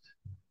best?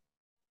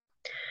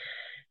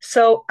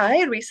 So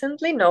I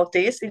recently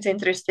noticed, it's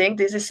interesting,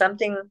 this is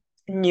something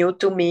new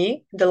to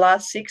me the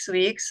last 6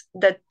 weeks,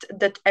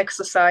 that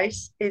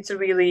exercise is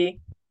really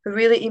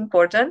really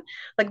important.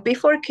 Like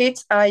before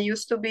kids, I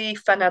used to be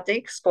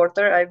fanatic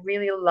sporter. I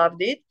really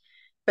loved it.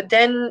 But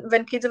then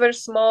when kids were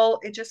small,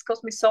 it just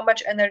cost me so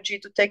much energy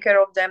to take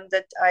care of them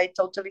that I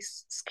totally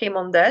skim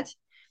on that.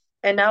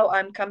 And now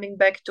I'm coming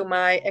back to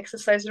my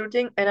exercise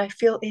routine and I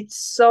feel it's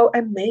so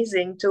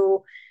amazing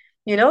to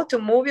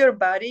move your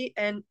body.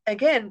 And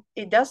again,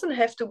 it doesn't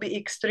have to be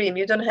extreme.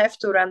 You don't have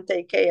to run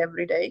 10K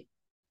every day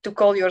to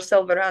call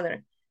yourself a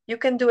runner. You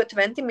can do a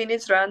 20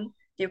 minutes run,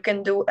 you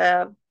can do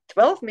a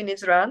 12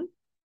 minutes run,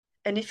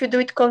 and if you do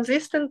it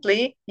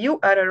consistently, you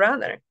are a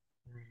runner.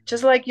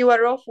 Just like you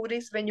are raw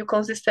foodies when you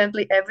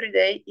consistently every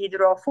day eat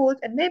raw food,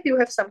 and maybe you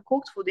have some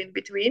cooked food in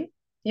between,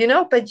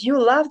 but you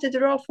love the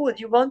raw food.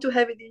 You want to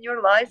have it in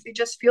your life. It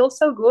just feels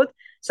so good.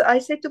 So I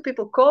say to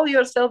people, call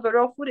yourself a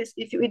raw foodist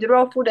if you eat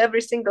raw food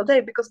every single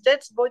day, because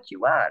that's what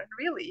you are,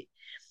 really.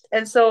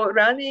 And so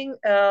running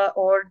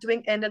or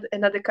doing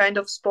another kind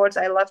of sports,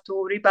 I love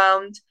to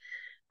rebound.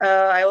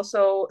 I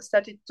also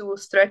started to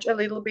stretch a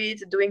little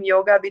bit, doing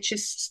yoga, which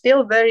is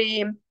still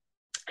very,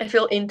 I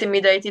feel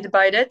intimidated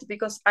by that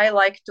because I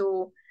like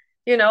to,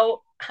 you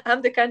know,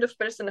 I'm the kind of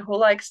person who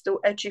likes to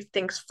achieve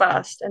things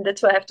fast. And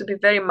that's why I have to be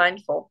very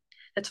mindful.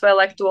 That's why I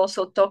like to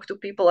also talk to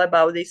people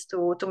about this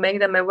to make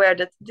them aware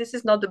that this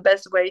is not the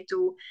best way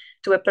to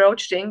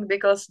approach things,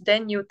 because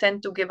then you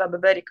tend to give up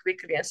very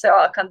quickly and say,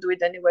 oh, I can't do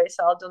it anyway,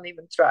 so I don't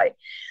even try.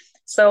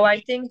 So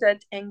I think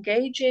that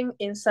engaging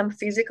in some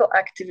physical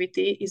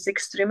activity is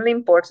extremely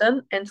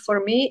important. And for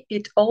me,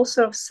 it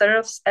also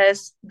serves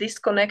as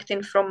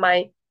disconnecting from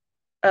my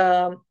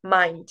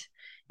mind.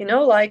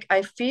 Like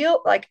I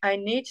feel like I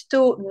need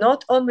to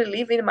not only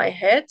live in my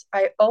head,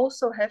 I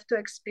also have to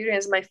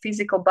experience my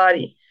physical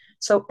body.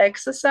 So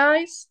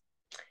exercise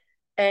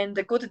and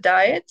a good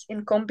diet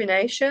in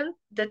combination,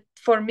 that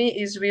for me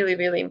is really,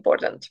 really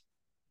important.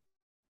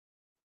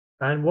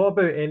 And what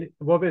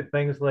about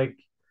things like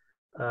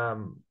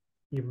um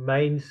your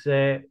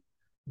mindset,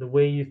 the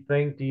way you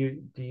think? Do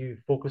you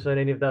focus on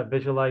any of that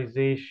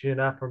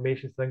visualization,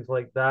 affirmations, things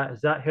like that?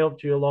 Has that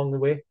helped you along the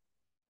way?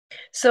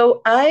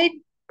 So I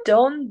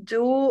don't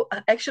do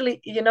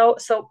actually,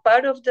 so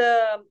part of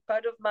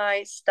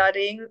my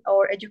studying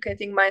or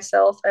educating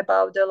myself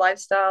about the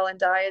lifestyle and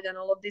diet and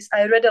all of this,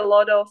 I read a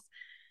lot of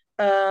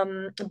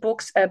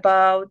books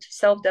about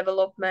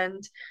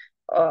self-development.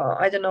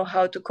 I don't know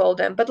how to call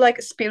them, but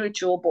like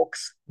spiritual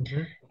books.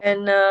 Hmm.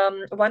 And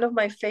one of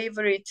my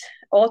favorite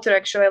author,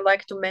 actually, I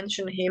like to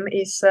mention him,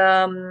 is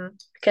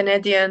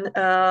Canadian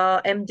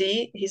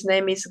MD. His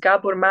name is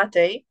Gabor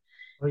Mate.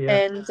 Oh yeah.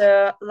 And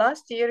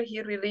last year he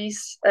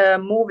released a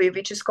movie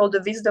which is called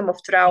The Wisdom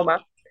of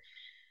Trauma.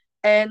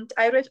 And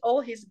I read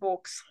all his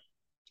books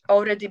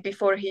already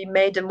before he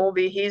made the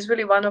movie. He is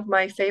really one of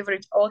my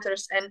favorite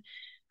authors. And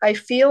I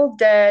feel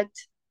that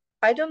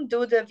I don't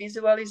do the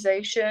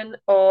visualization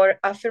or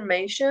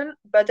affirmation,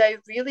 but I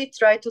really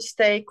try to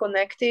stay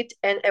connected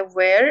and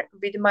aware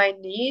with my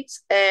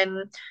needs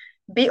and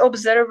be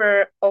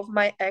observer of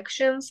my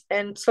actions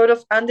and sort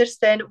of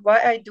understand why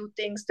I do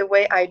things the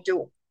way I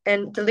do.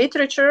 And the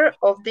literature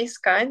of this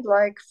kind,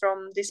 like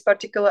from this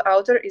particular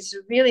author, is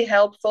really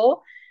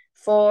helpful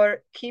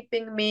for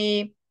keeping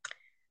me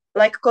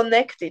like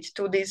connected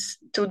to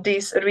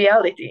this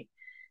reality,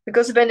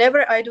 because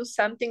whenever I do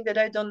something that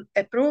I don't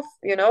approve,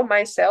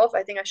 myself,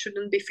 I think I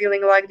shouldn't be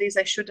feeling like this,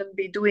 I shouldn't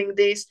be doing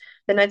this,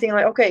 then I think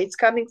like, okay, it's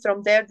coming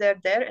from there,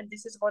 and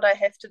this is what I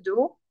have to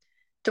do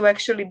to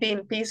actually be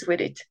in peace with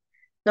it,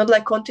 not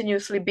like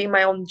continuously be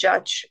my own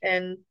judge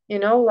and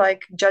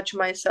like judge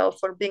myself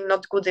for being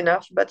not good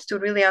enough, but to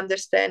really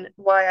understand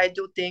why I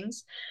do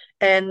things.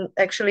 And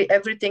actually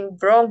everything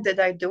wrong that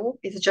I do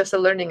is just a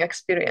learning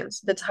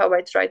experience. That's how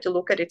I try to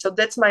look at it. So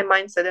that's my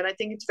mindset, and I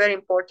think it's very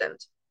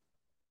important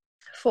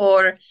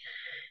for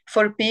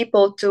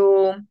people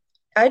to,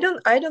 I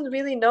don't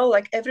really know,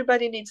 like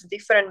everybody needs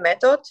different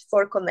method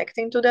for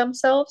connecting to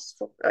themselves.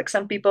 Like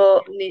some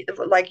people need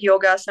like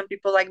yoga, some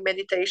people like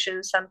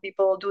meditation, some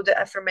people do the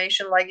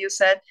affirmation like you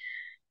said.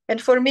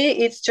 And for me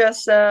it's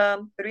just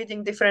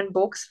reading different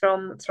books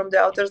from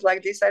the authors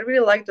like this. I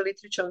really like the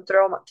literature on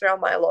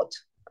trauma a lot.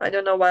 I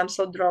don't know why I'm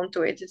so drawn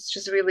to it. It's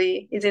just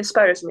really, it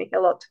inspires me a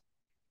lot.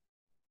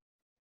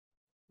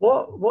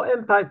 What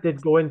impact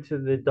did going to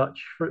the Dutch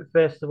Fruit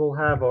Festival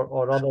have,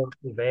 or other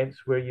events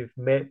where you've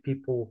met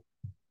people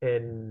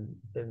in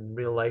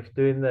real life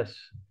doing this?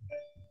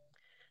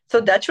 So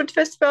that shoot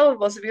festival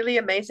was really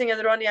amazing.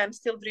 And Ronnie, I'm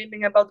still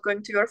dreaming about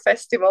going to your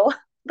festival,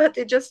 but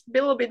it just a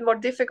little bit more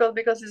difficult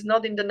because it's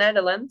not in the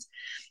Netherlands.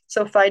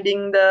 So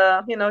finding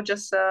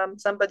just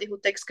somebody who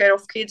takes care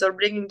of kids or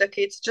bringing the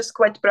kids, just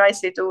quite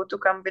pricey to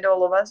come with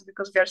all of us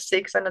because we are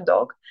six and a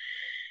dog.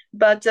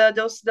 But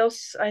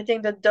those I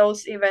think that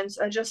those events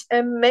are just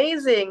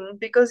amazing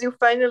because you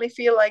finally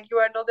feel like you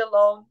are not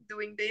alone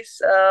doing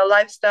this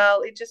lifestyle.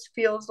 It just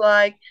feels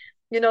like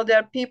there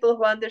are people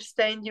who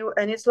understand you,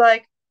 and it's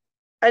like,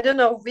 I don't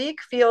know,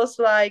 week feels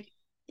like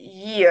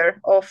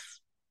year of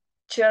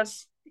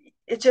just,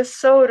 it's just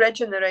so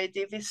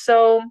regenerative. It's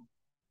so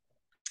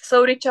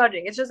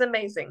recharging. It's just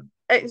amazing.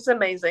 It's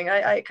amazing.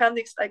 I can't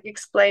like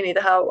explain it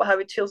how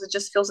it feels. It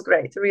just feels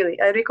great. Really,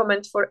 I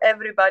recommend for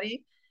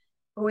everybody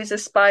who is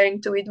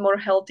aspiring to eat more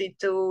healthy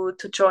to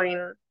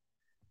join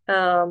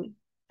um,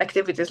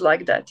 activities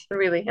like that.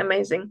 Really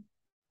amazing.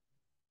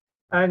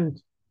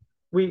 And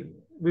we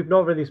we've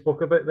not really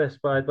spoke about this,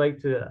 but I'd like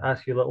to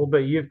ask you a little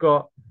bit. You've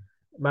got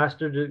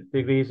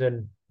degrees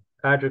in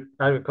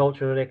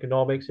agriculture and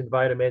economics,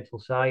 environmental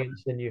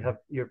science, and you have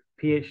your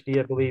PhD,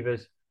 I believe,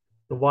 is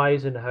the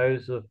whys and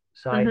hows of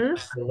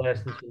science, Mm-hmm. the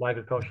lessons from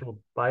agricultural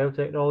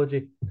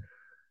biotechnology.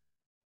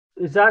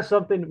 Was that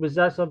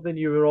something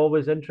you were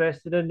always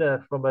interested in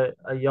from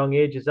a young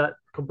age? Is that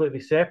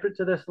completely separate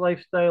to this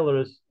lifestyle,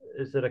 or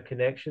Is there a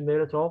connection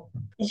there at all?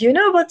 You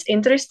know what's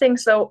interesting?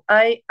 So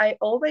I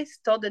always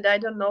thought that I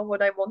don't know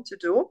what I want to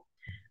do.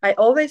 I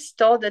always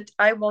thought that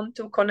I want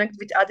to connect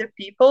with other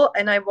people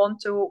and I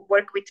want to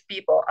work with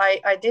people.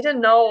 I didn't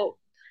know,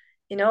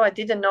 I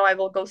didn't know I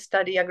will go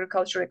study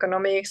agricultural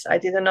economics. I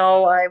didn't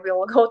know I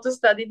will go to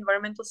study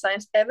environmental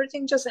science.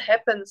 Everything just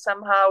happened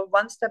somehow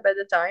one step at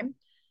a time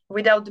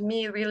without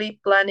me really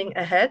planning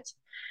ahead.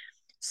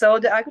 So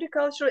the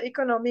agricultural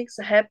economics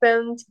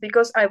happened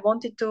because I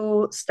wanted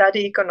to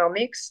study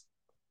economics,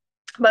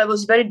 but it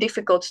was very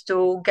difficult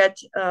to get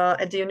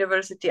at the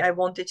university I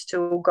wanted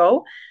to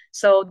go.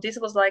 So this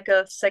was like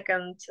a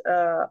second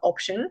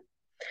option.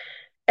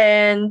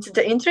 And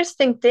the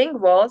interesting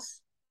thing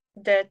was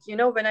that,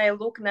 when I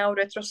look now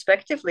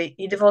retrospectively,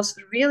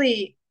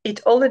 it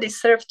already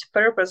served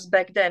purpose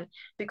back then,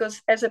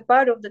 because as a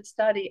part of that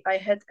study, I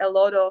had a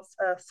lot of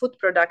food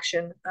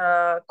production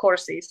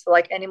courses,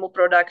 like animal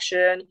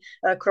production,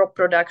 crop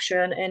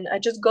production, and I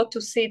just got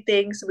to see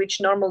things which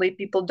normally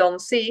people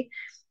don't see.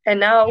 And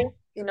now,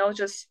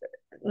 just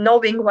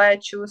knowing why I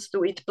choose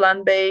to eat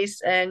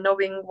plant-based and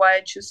knowing why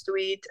I choose to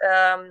eat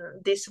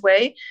this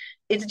way,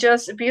 it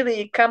just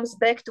really comes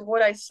back to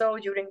what I saw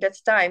during that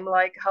time,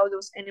 like how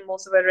those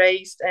animals were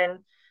raised. And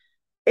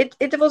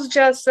it was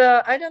just,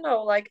 I don't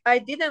know, like I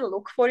didn't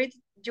look for it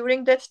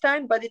during that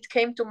time, but it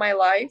came to my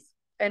life.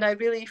 And I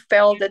really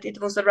felt that it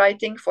was the right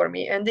thing for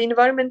me. And the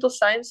environmental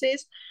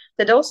sciences,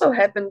 that also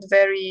happened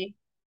very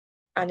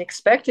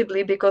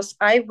unexpectedly, because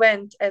I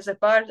went as a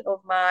part of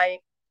my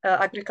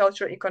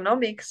agricultural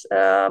economics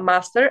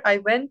master. I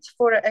went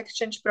for an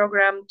exchange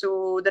program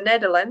to the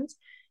Netherlands,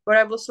 where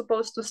I was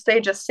supposed to stay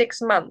just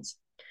 6 months.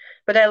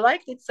 But I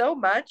liked it so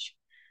much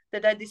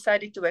that I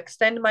decided to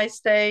extend my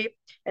stay,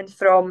 and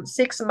from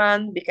 6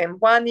 months became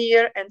 1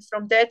 year, and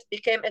from that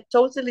became a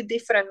totally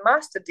different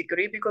master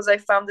degree, because I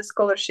found a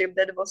scholarship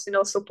that was,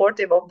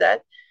 supportive of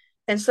that.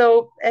 And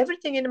so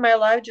everything in my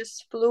life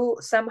just flew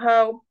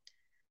somehow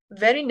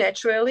very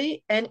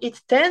naturally, and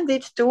it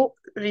tended to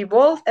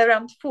revolve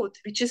around food,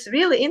 which is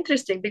really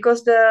interesting,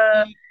 because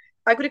the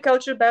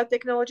agriculture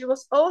biotechnology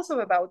was also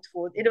about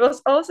food. It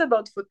was also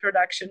about food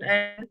production.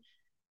 And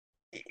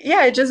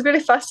yeah, it just really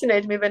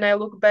fascinates me when I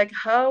look back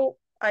how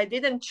I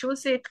didn't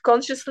choose it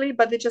consciously,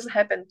 but it just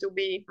happened to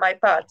be my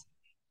path.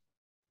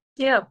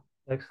 Yeah.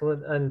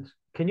 Excellent. And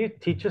can you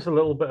teach us a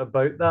little bit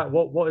about that?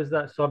 What is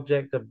that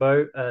subject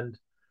about, and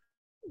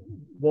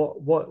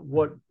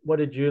what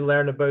did you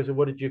learn about it?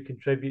 What did you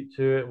contribute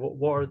to it?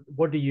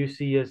 What do you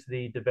see as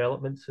the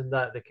developments in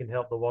that can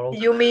help the world?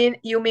 You mean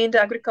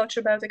the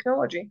agriculture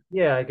biotechnology?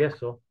 Yeah, I guess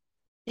so.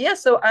 Yeah,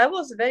 so I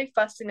was very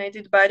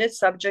fascinated by that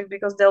subject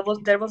because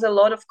there was a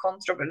lot of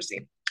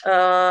controversy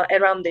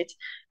around it.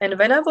 And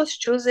when I was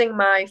choosing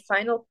my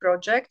final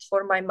project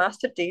for my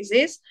master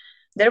thesis,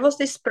 there was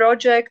this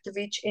project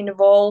which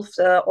involved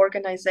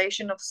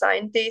organization of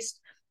scientists,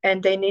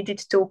 and they needed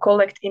to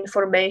collect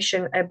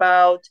information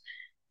about.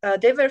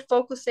 They were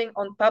focusing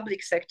on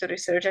public sector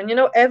research, and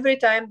every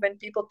time when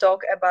people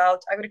talk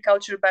about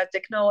agriculture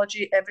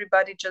biotechnology,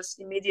 everybody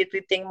just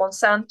immediately think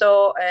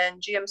Monsanto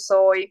and GM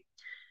soy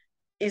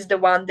is the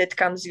one that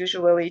comes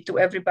usually to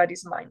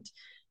everybody's mind.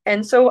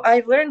 And so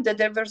I learned that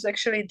there was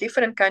actually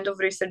different kind of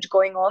research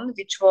going on,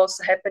 which was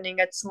happening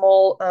at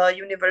small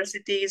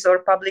universities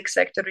or public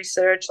sector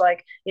research,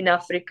 like in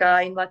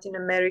Africa, in Latin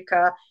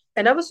America.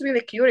 And I was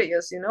really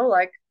curious,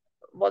 like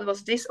what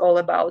was this all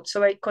about?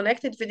 So I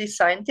connected with these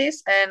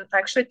scientists and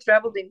actually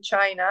traveled in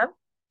China,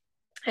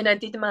 and I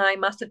did my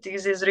master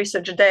thesis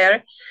research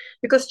there,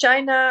 because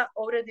China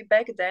already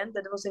back then,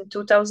 that was in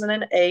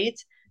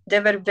 2008, they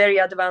were very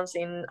advanced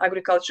in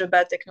agricultural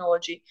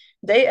biotechnology.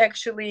 They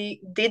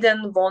actually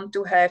didn't want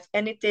to have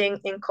anything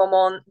in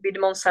common with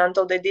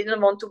Monsanto. They didn't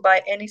want to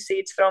buy any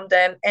seeds from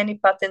them, any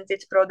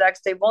patented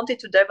products. They wanted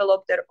to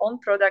develop their own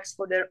products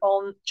for their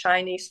own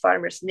Chinese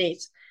farmers'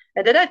 needs.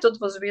 And that I thought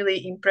was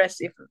really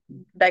impressive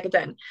back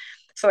then.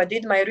 So I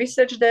did my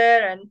research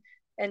there,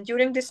 and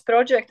during this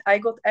project, I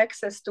got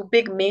access to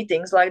big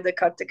meetings like the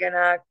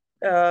Cartagena,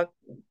 the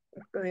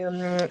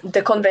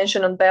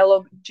Convention on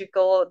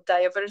Biological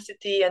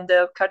Diversity and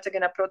the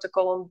Cartagena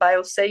Protocol on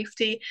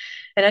Biosafety.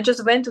 And I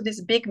just went to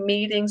these big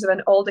meetings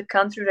when all the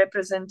country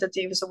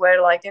representatives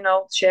were like,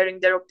 sharing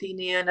their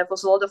opinion. There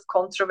was a lot of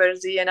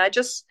controversy. And I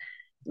just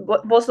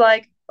was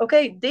like,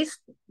 okay, this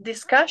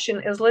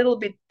discussion is a little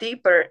bit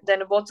deeper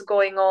than what's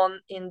going on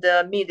in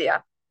the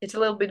media. It's a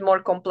little bit more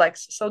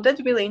complex. So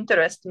that really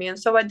interested me. And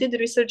so I did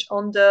research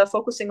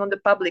focusing on the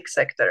public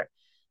sector,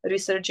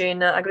 research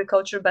in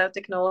agriculture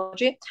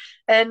biotechnology.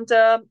 And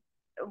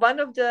one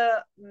of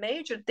the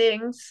major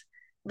things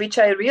which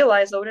I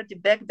realized already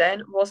back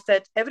then was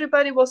that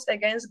everybody was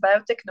against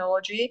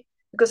biotechnology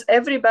because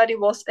everybody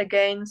was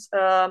against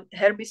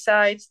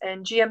herbicides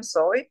and GM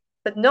soy,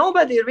 but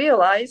nobody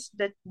realized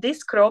that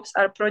these crops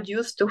are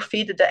produced to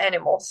feed the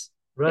animals.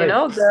 Right.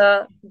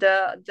 The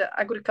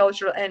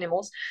agricultural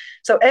animals.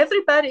 So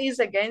everybody is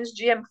against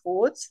GM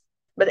foods,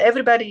 but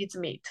everybody eats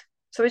meat.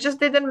 So it just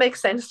didn't make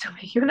sense to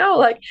me.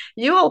 Like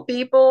you all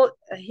people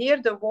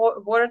hear the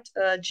word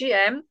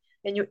GM,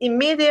 and you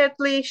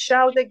immediately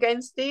shout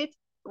against it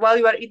while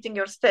you are eating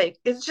your steak.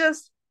 It's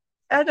just,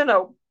 I don't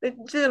know, it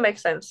didn't make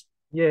sense.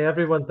 Yeah,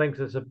 everyone thinks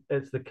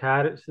it's the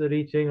carrots they're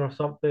eating or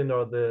something,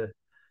 or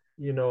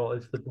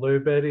it's the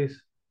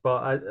blueberries.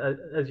 But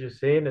as you're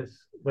saying, it's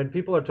when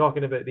people are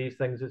talking about these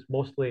things, it's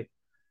mostly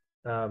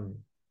um,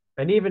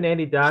 and even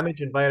any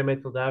damage,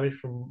 environmental damage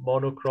from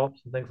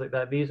monocrops and things like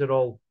that. These are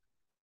all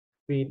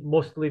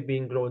mostly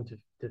being grown to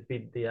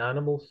feed the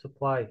animal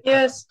supply.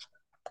 Yes.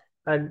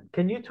 And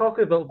can you talk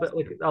a little bit,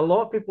 like a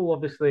lot of people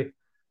obviously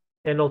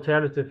in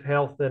alternative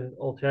health and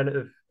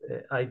alternative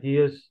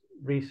ideas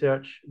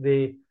research,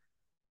 they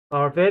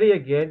are very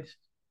against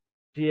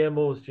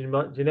GMOs,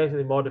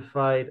 genetically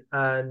modified,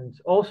 and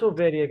also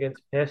very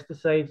against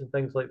pesticides and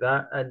things like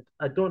that. And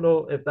I don't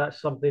know if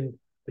that's something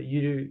that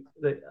you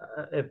do,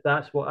 if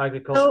that's what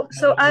agriculture.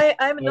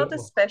 I'm not a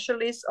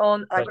specialist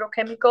on Right.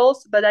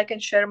 agrochemicals, but I can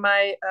share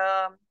my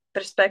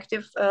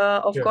perspective,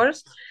 of Sure.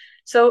 course.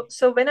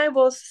 So when I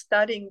was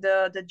studying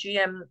the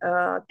GM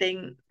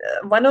thing,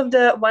 one of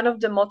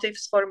the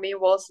motives for me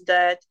was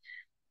that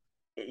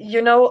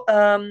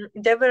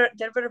there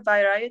were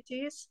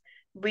varieties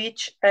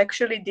which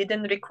actually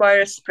didn't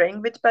require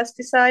spraying with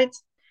pesticides,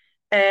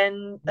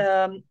 and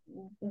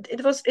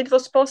it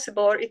was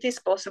possible, or it is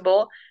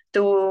possible,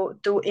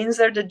 to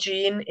insert a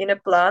gene in a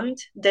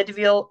plant that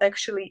will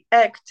actually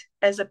act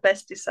as a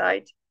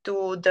pesticide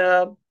to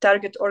the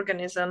target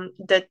organism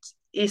that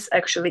is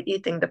actually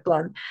eating the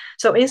plant.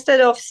 So instead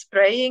of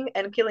spraying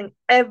and killing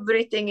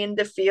everything in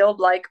the field,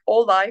 like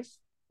all life,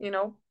 you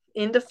know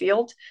in the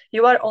field,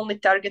 you are only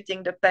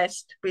targeting the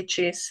pest which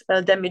is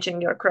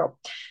damaging your crop.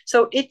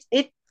 So it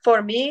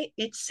for me,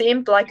 it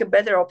seemed like a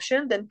better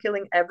option than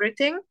killing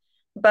everything,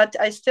 but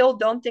I still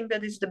don't think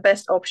that is the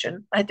best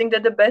option. I think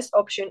that the best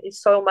option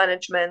is soil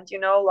management,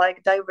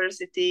 like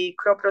diversity,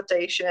 crop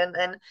rotation,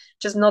 and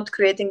just not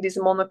creating these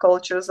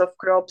monocultures of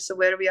crops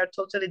where we are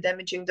totally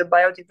damaging the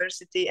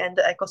biodiversity and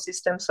the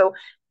ecosystem. So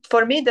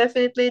for me,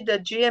 definitely the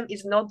GM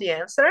is not the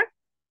answer.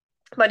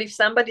 But if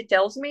somebody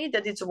tells me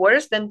that it's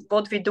worse than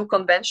what we do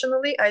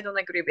conventionally, I don't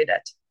agree with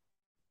that.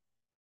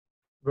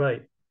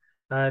 Right.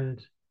 And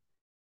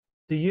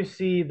do you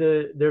see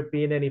there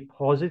being any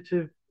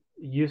positive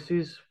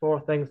uses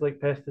for things like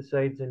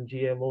pesticides and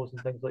GMOs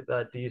and things like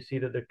that? Do you see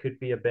that there could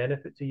be a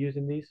benefit to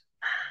using these?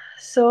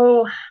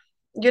 So,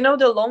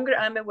 the longer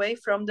I'm away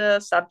from the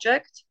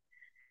subject,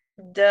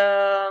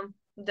 the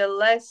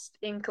less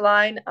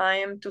inclined I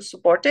am to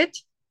support it.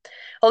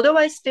 Although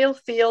I still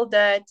feel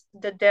that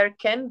there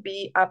can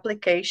be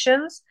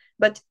applications,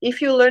 but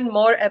if you learn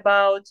more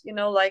about,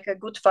 like a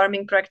good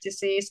farming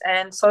practices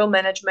and soil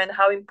management,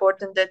 how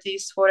important that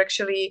is for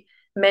actually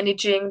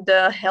managing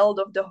the health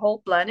of the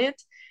whole planet,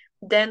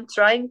 then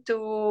trying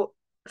to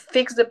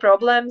fix the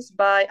problems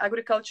by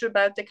agriculture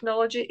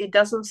biotechnology, it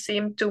doesn't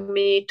seem to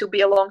me to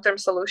be a long-term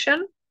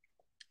solution.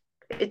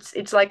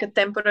 It's like a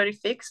temporary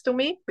fix to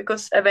me,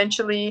 because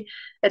eventually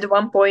at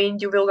one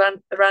point you will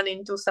run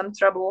into some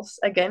troubles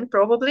again,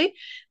 probably.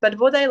 But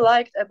what I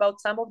liked about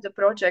some of the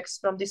projects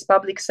from this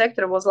public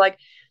sector was, like,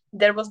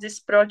 there was this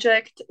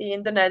project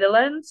in the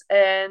Netherlands,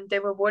 and they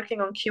were working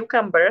on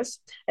cucumbers,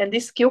 and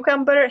this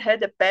cucumber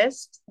had a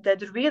pest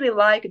that really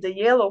liked the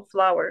yellow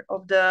flower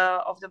of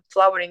the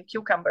flowering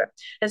cucumber.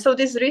 And so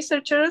these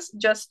researchers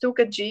just took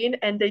a gene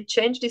and they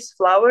changed this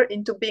flower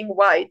into being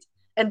white,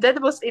 and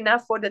that was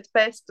enough for that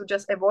pest to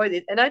just avoid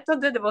it. And I thought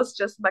that was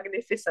just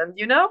magnificent,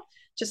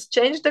 just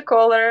change the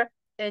color,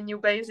 and you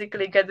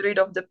basically get rid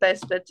of the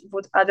pest that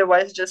would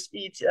otherwise just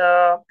eat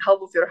half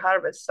of your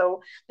harvest.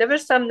 So there were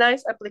some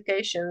nice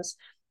applications.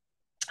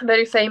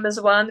 Very famous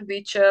one,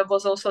 which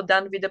was also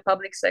done with the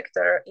public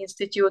sector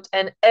institute,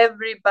 and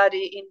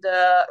everybody in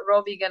the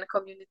raw vegan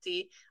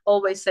community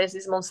always says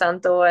is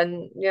Monsanto,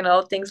 and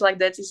things like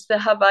that. It's the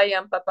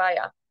Hawaiian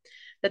papaya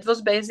that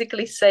was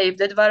basically saved.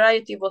 That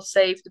variety was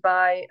saved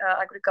by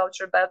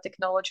agriculture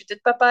biotechnology.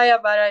 That papaya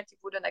variety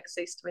wouldn't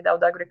exist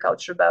without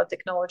agriculture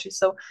biotechnology.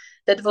 So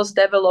that was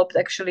developed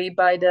actually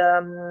by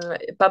the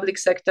public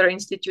sector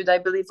institute, I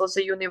believe was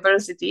a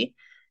university,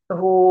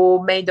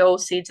 who made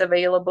those seeds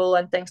available.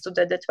 And thanks to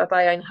that, that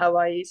papaya in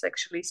Hawaii is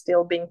actually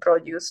still being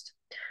produced.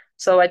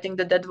 So I think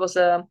that was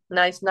a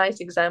nice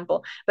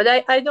example. But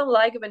I don't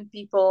like when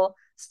people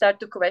start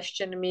to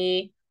question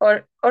me,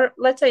 or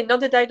let's say, not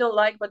that I don't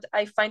like, but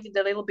I find it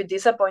a little bit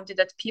disappointed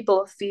that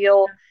people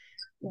feel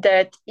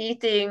that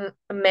eating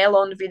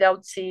melon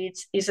without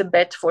seeds is a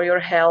bad for your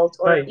health,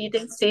 or Right.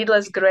 eating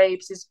seedless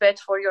grapes is bad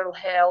for your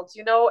health,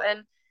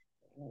 and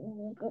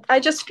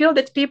I just feel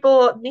that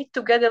people need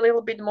to get a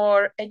little bit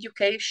more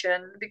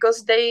education,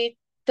 because they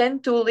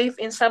tend to live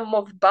in some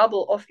of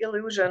bubble of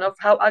illusion of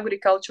how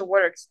agriculture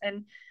works.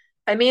 And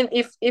I mean,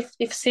 if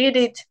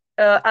seeded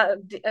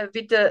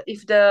with the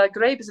if the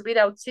grapes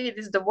without seed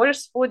is the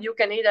worst food you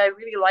can eat, I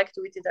really like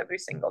to eat it every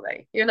single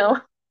day.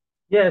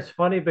 Yeah, it's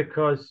funny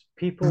because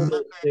people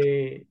that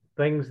say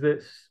things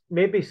that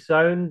maybe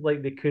sound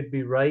like they could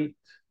be right.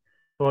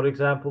 For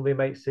example, they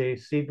might say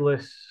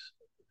seedless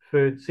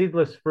food,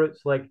 seedless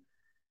fruits, like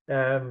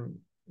um,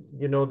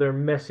 they're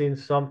missing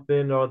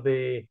something, or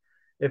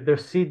if they're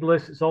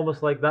seedless, it's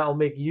almost like that'll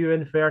make you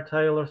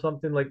infertile or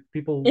something. Like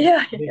people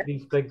Yeah, make yeah.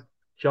 these big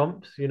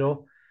jumps, you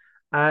know.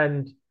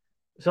 And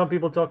some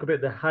people talk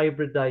about the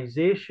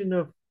hybridization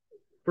of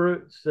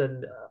fruits,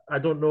 and I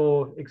don't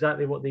know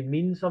exactly what they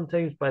mean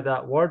sometimes by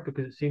that word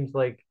because it seems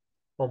like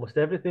almost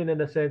everything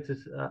in a sense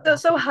is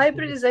So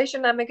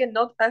hybridization, I'm again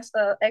not as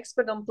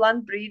expert on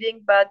plant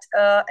breeding, but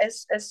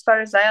as far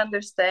as I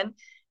understand,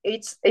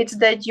 it's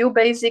that you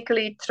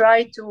basically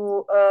try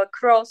to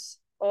cross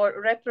or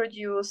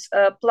reproduce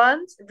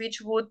plants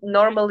which would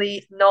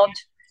normally not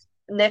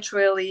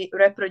naturally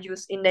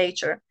reproduce in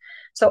nature.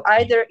 So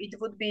either it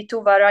would be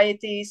two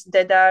varieties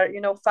that are,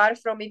 far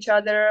from each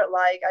other,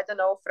 like I don't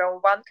know, from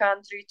one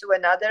country to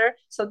another.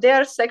 So they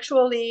are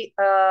sexually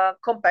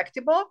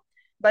compatible,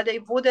 but they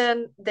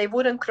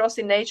wouldn't cross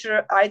in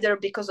nature either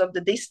because of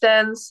the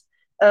distance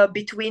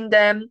between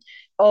them,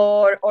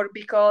 or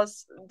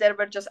because there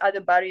were just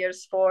other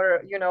barriers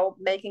for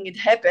making it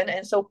happen,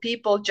 and so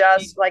people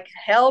just like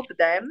help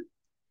them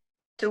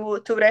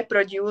to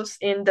reproduce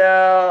in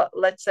the,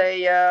 let's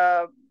say,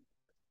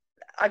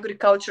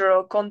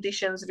 agricultural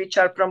conditions which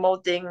are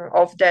promoting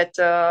of that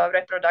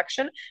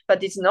reproduction.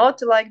 But it's not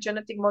like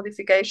genetic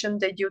modification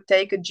that you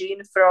take a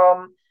gene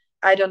from,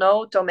 I don't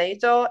know,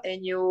 tomato,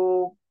 and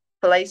you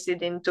place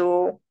it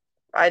into,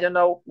 I don't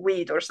know,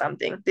 wheat or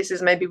something. This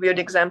is maybe a weird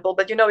example,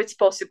 but it's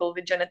possible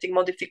with genetic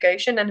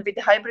modification. And with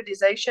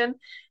hybridization,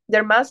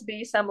 there must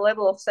be some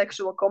level of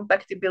sexual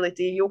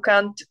compatibility. You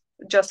can't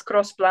just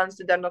cross plants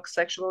that are not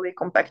sexually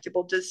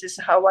compatible. This is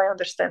how I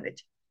understand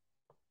it.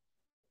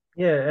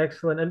 Yeah,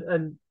 excellent.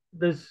 And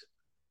there's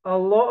a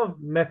lot of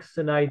myths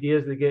and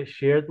ideas that get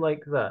shared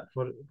like that.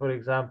 For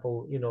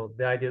example,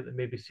 the idea that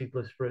maybe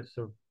seedless fruits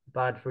are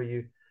bad for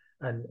you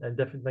and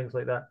different things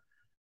like that.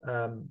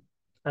 Um,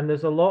 and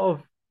there's a lot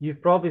of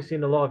you've probably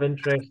seen a lot of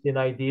interesting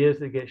ideas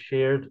that get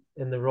shared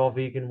in the raw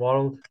vegan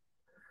world.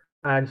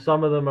 And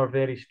some of them are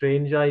very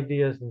strange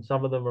ideas, and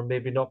some of them are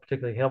maybe not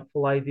particularly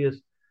helpful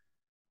ideas.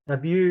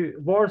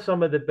 What are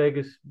some of the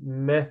biggest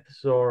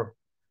myths or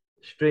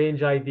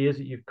strange ideas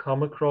that you've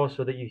come across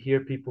or that you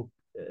hear people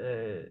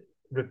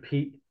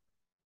repeat?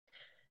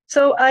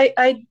 So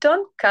I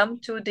don't come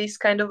to these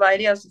kind of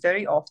ideas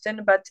very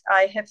often, but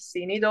I have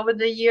seen it over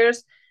the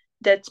years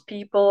that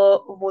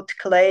people would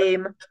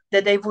claim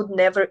that they would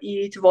never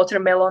eat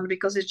watermelon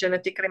because it's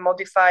genetically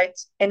modified.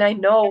 And I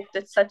know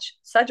that such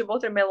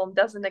watermelon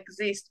doesn't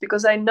exist,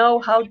 because I know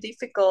how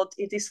difficult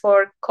it is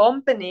for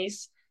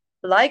companies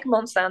like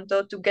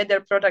Monsanto to get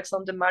their products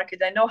on the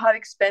market. I know how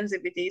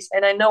expensive it is,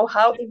 and I know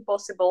how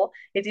impossible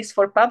it is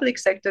for public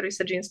sector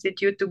research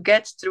institute to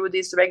get through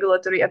this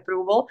regulatory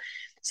approval.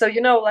 So,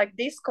 like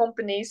these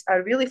companies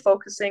are really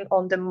focusing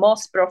on the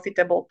most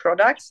profitable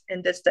products,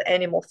 and that's the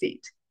animal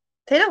feed.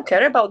 They don't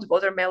care about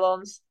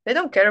watermelons. They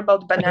don't care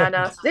about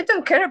bananas. They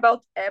don't care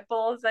about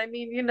apples. I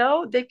mean,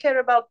 they care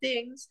about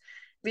things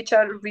which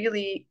are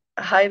really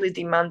highly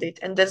demanded,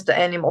 and that's the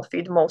animal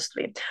feed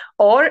mostly.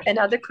 Or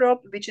another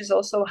crop which is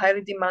also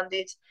highly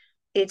demanded,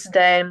 it's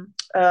then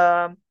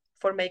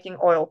for making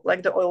oil,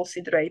 like the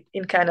oilseed rape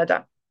in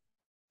Canada.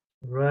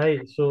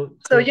 Right. So,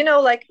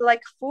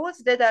 like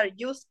foods that are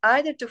used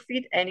either to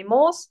feed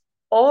animals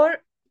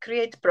or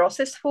create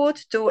processed food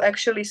to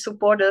actually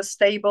support a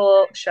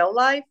stable shell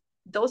life,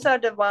 those are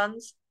the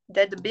ones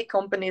that the big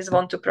companies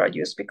want to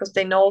produce, because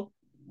they know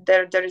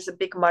there is a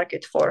big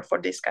market for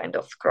this kind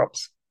of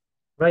crops.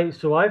 Right.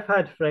 So I've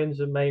had friends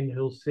of mine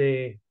who'll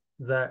say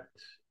that,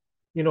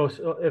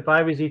 so if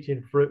I was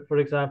eating fruit, for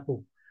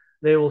example,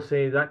 they will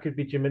say that could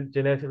be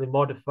genetically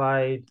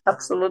modified.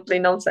 Absolutely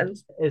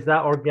nonsense. Is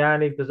that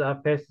organic? Does it have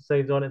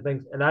pesticides on it?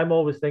 Things. And I'm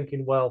always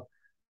thinking, well,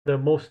 the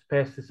most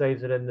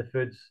pesticides are in the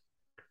foods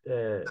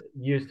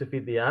used to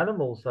feed the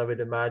animals, I would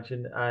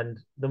imagine, and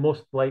the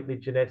most likely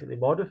genetically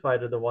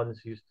modified are the ones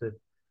used to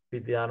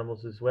feed the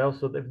animals as well.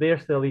 So if they're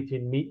still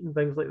eating meat and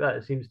things like that,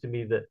 it seems to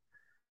me that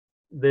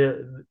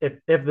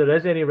if there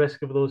is any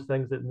risk of those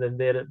things, then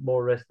they're at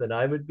more risk than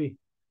I would be.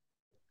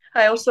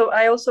 I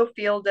also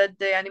feel that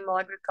the animal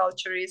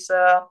agriculture is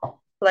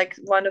like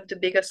one of the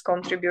biggest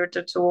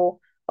contributor to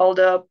all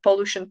the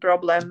pollution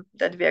problem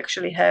that we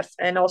actually have,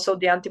 and also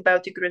the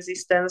antibiotic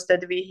resistance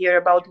that we hear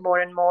about more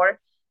and more,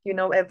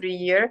 every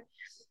year.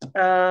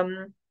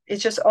 It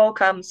just all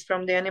comes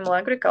from the animal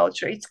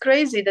agriculture. It's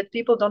crazy that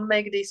people don't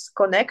make this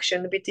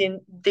connection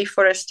between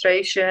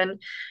deforestation,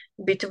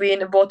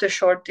 between water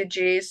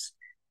shortages,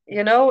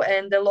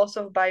 and the loss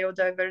of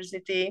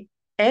biodiversity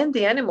and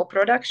the animal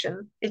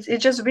production. It's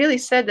just really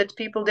sad that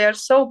people, they are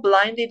so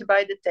blinded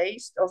by the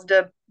taste of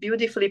the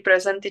beautifully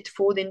presented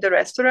food in the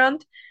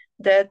restaurant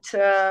that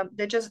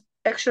they just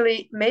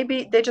actually,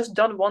 maybe they just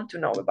don't want to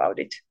know about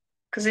it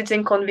because it's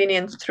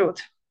inconvenient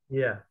truth.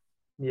 Yeah,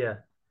 yeah.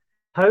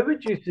 How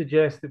would you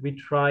suggest that we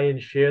try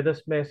and share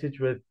this message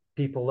with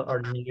people that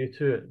are new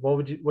to it?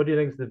 What do you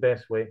think is the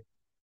best way?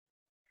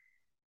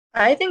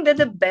 I think that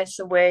the best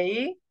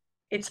way,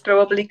 it's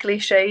probably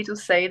cliche to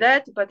say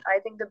that, but I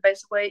think the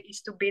best way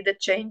is to be the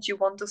change you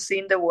want to see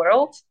in the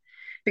world.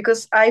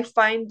 Because I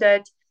find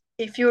that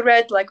if you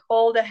read like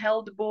all the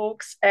health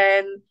books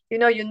and you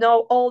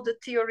know all the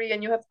theory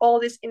and you have all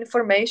this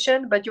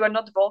information, but you are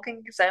not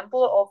walking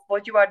example of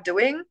what you are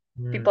doing,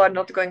 people Mm. are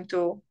not going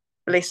to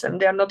listen.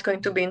 They are not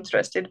going to be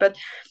interested. But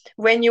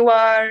when you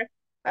are,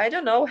 I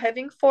don't know,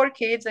 having 4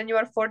 kids and you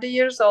are 40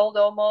 years old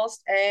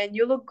almost, and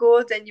you look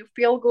good and you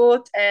feel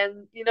good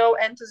and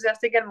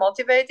enthusiastic and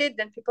motivated,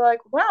 then people are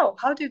like, wow,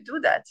 how do you do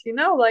that?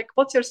 Like,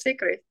 what's your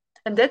secret?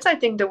 And that's, I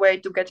think, the way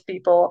to get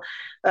people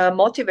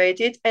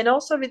motivated. And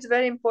also, it's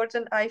very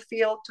important, I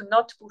feel, to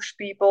not push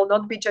people,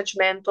 not be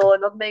judgmental,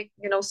 and not make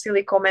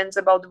silly comments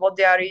about what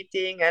they are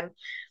eating and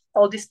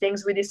all these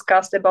things we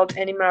discussed about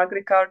animal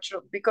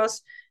agriculture,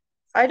 because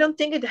I don't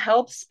think it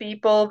helps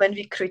people when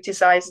we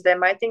criticize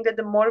them. I think that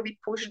the more we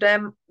push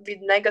them with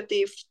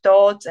negative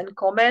thoughts and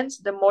comments,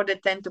 the more they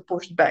tend to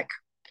push back.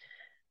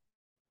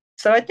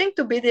 So I think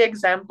to be the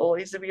example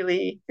is a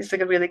really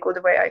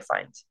good way, I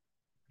find.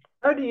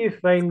 How do you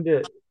find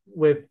it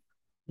with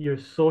your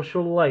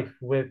social life,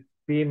 with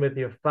being with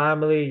your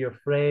family, your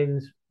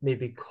friends,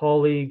 maybe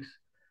colleagues,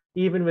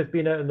 even with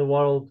being out in the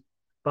world,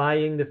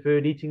 buying the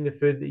food, eating the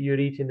food that you're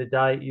eating, the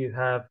diet you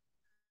have,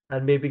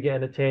 and maybe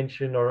getting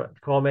attention or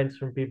comments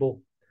from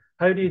people?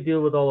 How do you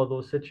deal with all of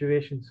those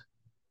situations?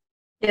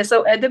 Yeah,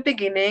 so at the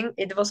beginning,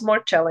 it was more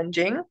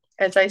challenging.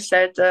 As I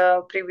said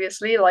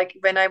previously, like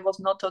when I was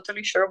not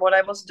totally sure what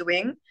I was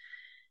doing,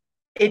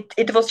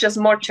 it was just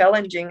more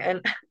challenging.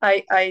 And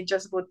I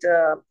just would,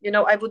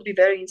 I would be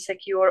very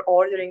insecure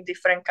ordering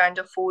different kind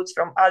of foods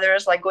from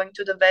others, like going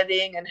to the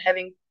wedding and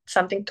having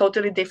something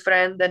totally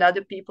different than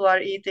other people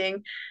are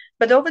eating.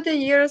 But over the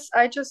years,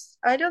 I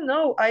don't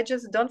know, I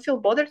just don't feel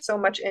bothered so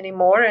much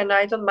anymore, and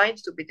I don't mind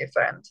to be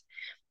different.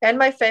 And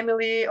my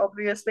family,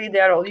 obviously, they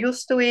are all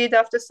used to it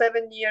after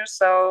 7 years,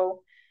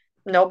 so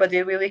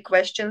nobody really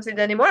questions it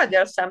anymore.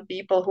 There are some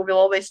people who will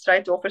always try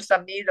to offer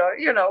some meat or,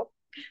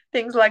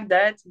 things like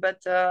that.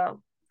 But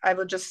I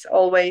will just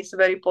always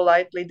very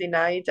politely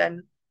deny it,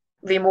 and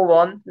we move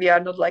on. We are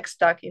not like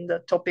stuck in the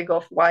topic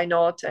of why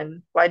not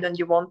and why don't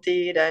you want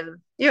it. And,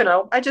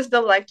 I just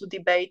don't like to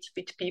debate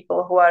with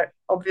people who are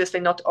obviously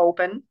not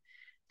open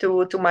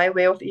to my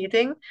way of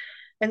eating.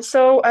 And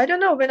so I don't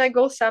know, when I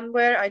go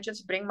somewhere, I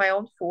just bring my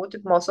own food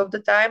most of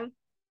the time.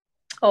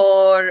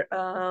 Or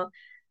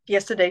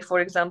yesterday, for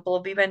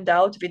example, we went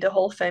out with the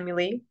whole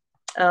family,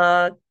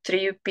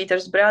 three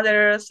Peter's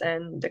brothers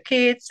and the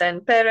kids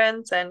and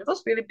parents, and it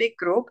was really big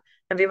group.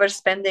 And we were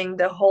spending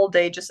the whole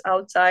day just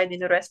outside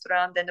in the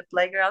restaurant and the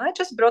playground. I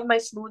just brought my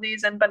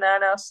smoothies and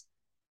bananas,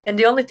 and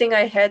the only thing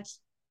I had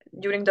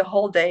during the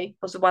whole day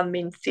was one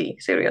mint tea.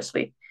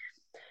 Seriously.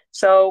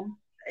 So,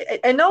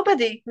 and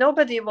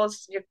nobody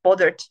was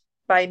bothered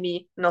by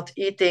me not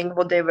eating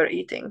what they were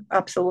eating.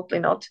 Absolutely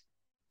not.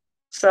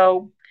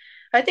 So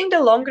I think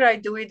the longer I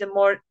do it, the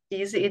more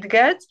easy it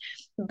gets.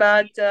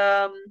 But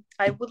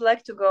I would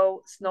like to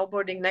go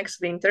snowboarding next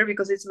winter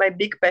because it's my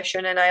big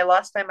passion. And I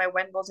last time I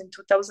went was in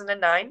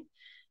 2009.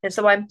 And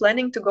so I'm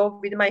planning to go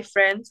with my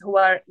friends who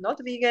are not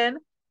vegan,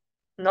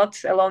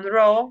 not alone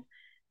raw.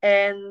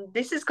 And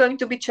this is going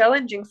to be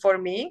challenging for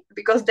me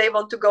because they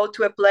want to go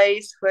to a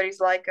place where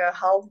it's like a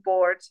half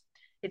board.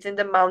 It's in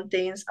the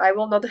mountains. I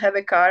will not have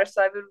a car,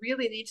 so I will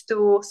really need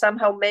to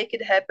somehow make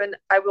it happen.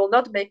 I will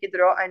not make it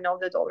raw. I know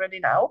that already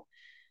now.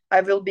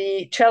 I will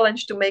be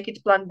challenged to make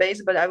it plant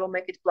based, but I will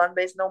make it plant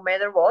based no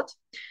matter what.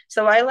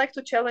 So I like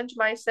to challenge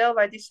myself.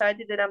 I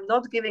decided that I'm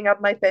not giving up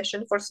my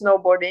passion for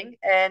snowboarding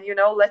and,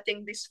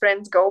 letting these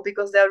friends go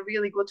because they're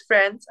really good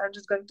friends. I'm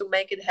just going to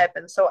make it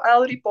happen. So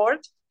I'll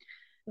report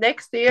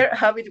next year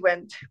how it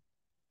went.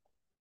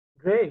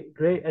 Great,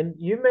 great. And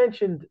you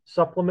mentioned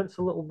supplements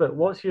a little bit.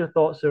 What's your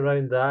thoughts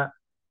around that?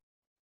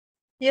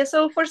 Yeah,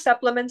 so for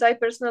supplements, I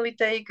personally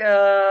take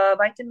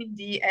vitamin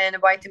D and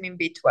vitamin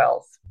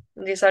B12.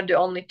 These are the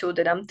only two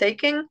that I'm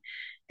taking.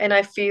 And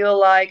I feel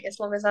like as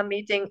long as I'm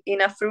eating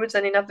enough fruits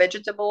and enough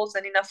vegetables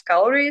and enough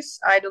calories,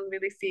 I don't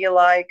really feel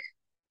like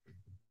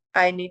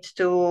I need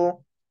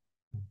to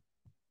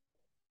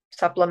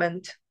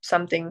supplement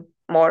something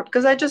more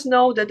because I just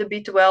know that the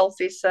B12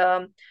 is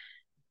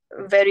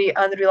very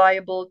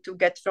unreliable to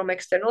get from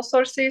external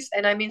sources.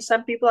 And I mean,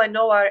 some people I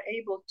know are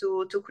able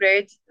to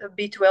create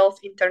B12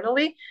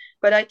 internally,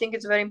 but I think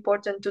it's very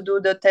important to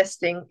do the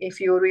testing if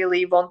you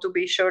really want to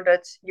be sure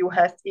that you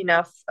have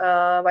enough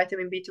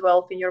vitamin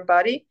B12 in your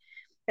body.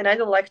 And I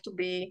don't like to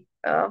be,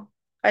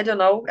 I don't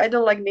know, I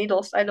don't like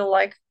needles. I don't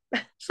like,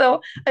 so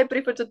I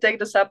prefer to take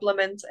the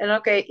supplements. And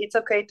okay, it's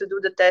okay to do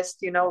the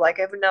test, like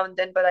every now and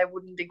then, but I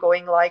wouldn't be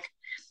going like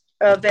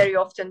very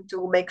often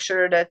to make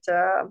sure that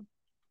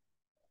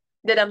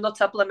I'm not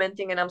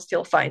supplementing and I'm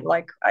still fine.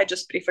 Like I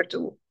just prefer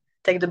to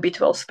take the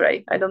B12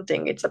 spray. I don't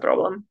think it's a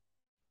problem.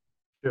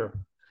 Sure.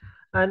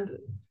 And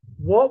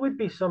what would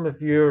be some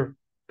of your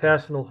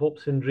personal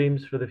hopes and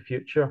dreams for the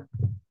future?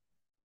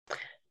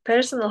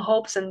 Personal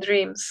hopes and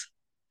dreams.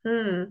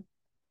 Hmm.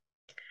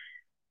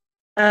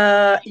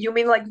 You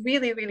mean like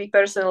really, really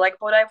personal, like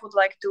what I would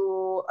like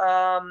to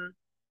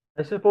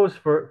I suppose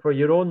for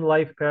your own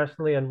life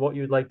personally and what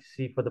you'd like to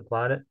see for the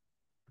planet.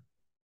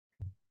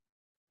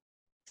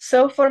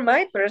 So for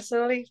my life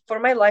personally,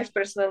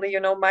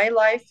 my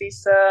life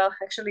is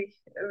actually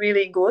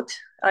really good.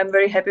 I'm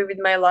very happy with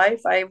my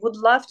life. I would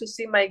love to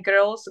see my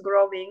girls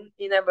growing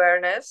in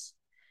awareness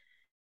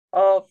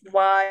of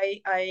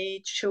why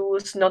I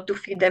choose not to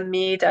feed them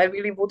meat. I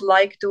really would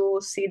like to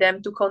see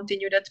them to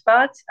continue that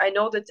path. I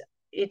know that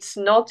it's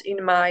not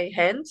in my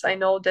hands. I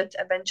know that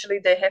eventually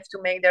they have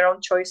to make their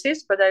own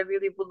choices, but I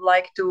really would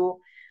like to,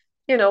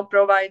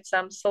 provide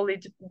some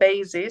solid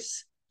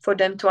basis for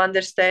them to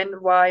understand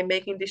why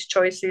making these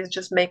choices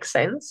just makes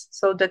sense.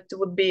 So that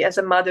would be, as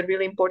a mother,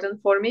 really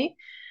important for me.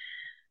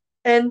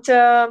 And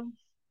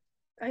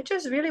I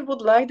just really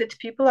would like that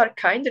people are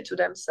kinder to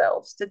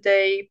themselves, that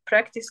they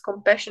practice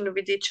compassion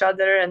with each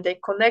other and they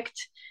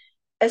connect,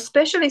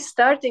 especially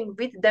starting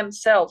with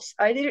themselves.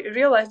 I didn't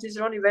realize this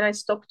only when I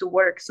stopped to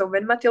work. So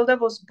when Matilda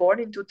was born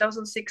in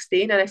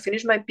 2016 and I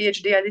finished my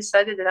PhD, I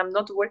decided that I'm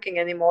not working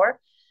anymore.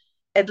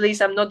 At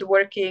least I'm not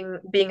working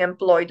being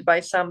employed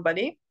by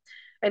somebody.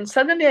 And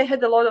suddenly I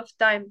had a lot of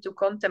time to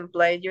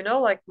contemplate,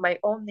 like my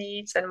own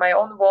needs and my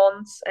own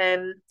wants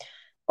and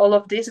all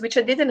of this, which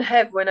I didn't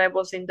have when I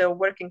was in the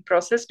working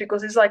process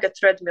because it's like a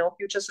treadmill.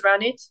 You just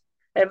run it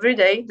every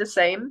day, the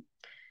same.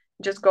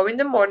 Just go in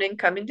the morning,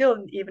 come in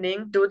the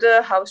evening, do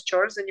the house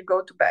chores, and you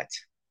go to bed.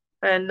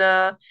 And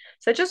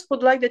so I just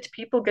would like that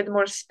people get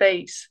more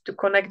space to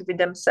connect with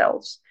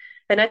themselves.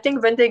 And I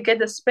think when they get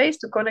the space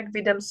to connect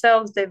with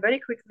themselves, they very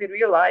quickly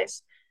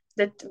realize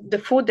that the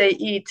food they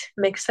eat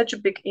makes such a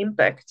big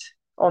impact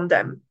on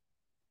them.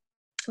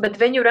 But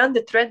when you run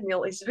the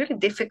treadmill, it's really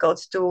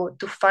difficult to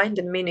find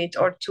a minute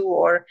or two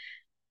or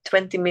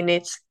 20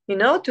 minutes,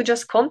 to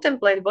just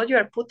contemplate what you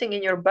are putting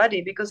in your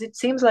body because it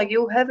seems like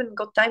you haven't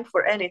got time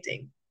for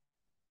anything.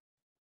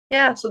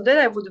 Yeah, so that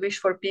I would wish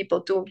for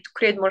people to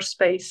create more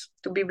space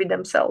to be with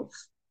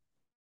themselves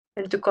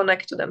and to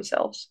connect to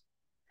themselves.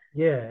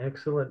 Yeah,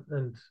 excellent.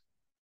 And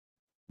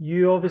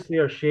you obviously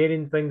are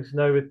sharing things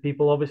now with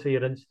people. Obviously,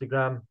 your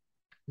Instagram,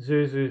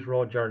 Zuzu's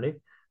Raw Journey,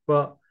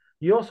 but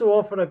you also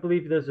offer, I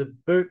believe, there's a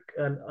book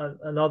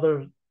and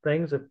other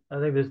things. I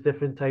think there's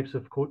different types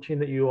of coaching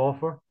that you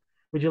offer.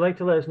 Would you like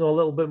to let us know a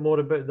little bit more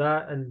about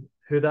that and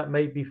who that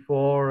might be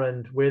for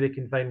and where they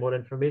can find more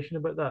information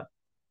about that?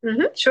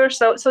 Sure.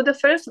 So the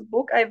first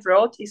book I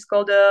wrote is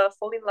called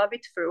Fall in Love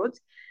with Fruit,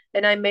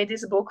 and I made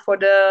this book for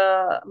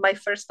the my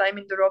first time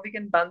in the Raw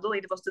Vegan Bundle.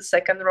 It was the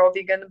second Raw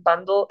Vegan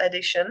Bundle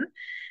edition,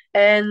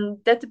 and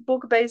that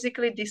book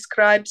basically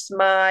describes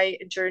my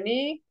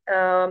journey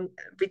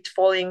with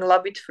falling in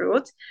love with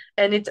fruit,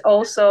 and it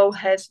also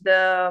has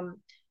the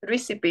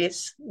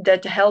recipes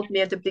that helped me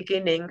at the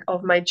beginning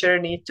of my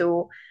journey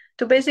to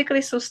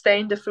basically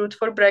sustain the fruit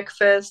for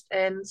breakfast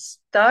and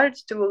start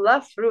to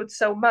love fruit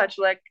so much,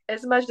 like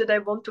as much that I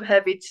want to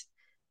have it,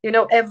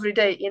 every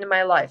day in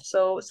my life.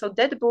 So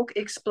that book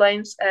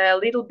explains a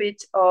little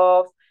bit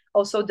of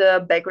also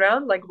the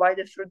background, like why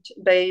the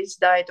fruit-based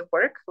diet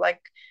work,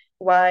 like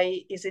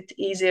why is it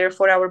easier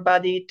for our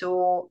body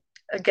to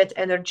get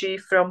energy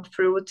from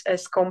fruit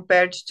as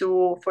compared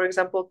to, for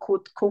example,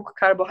 cook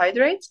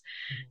carbohydrates.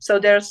 So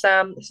there is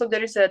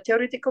a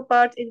theoretical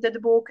part in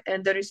that book,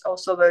 and there is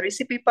also a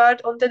recipe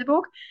part on that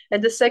book.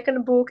 And the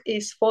second book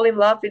is Fall in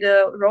Love with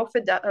a low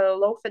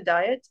fat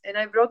diet. And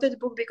I wrote that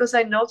book because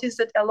I noticed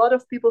that a lot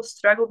of people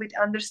struggle with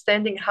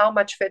understanding how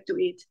much fat to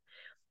eat.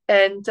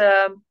 And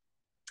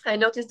I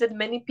noticed that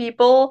many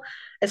people,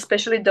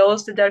 especially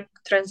those that are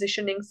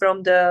transitioning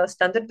from the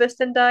standard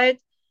Western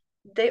diet,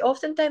 they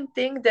oftentimes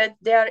think that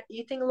they are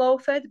eating low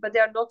fat, but they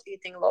are not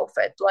eating low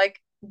fat. Like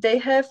they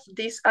have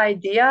this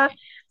idea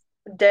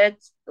that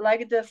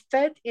like the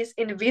fat is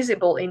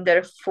invisible in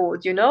their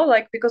food,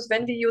 like because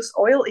when we use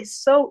oil,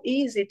 it's so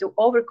easy to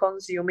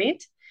overconsume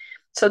it.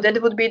 So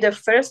that would be the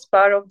first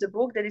part of the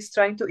book that is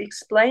trying to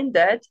explain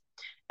that.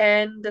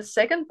 And the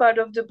second part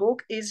of the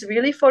book is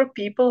really for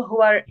people who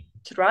are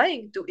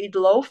trying to eat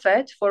low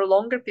fat for a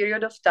longer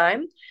period of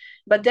time,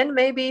 but then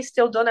maybe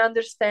still don't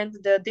understand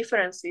the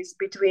differences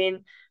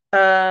between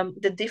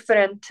the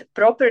different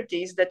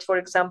properties that, for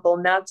example,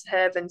 nuts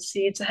have and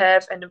seeds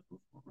have, and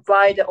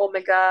why the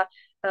omega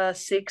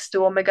 6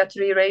 to omega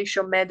 3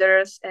 ratio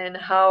matters and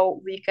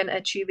how we can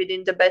achieve it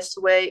in the best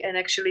way. And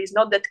actually, it's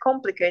not that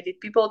complicated.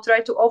 People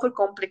try to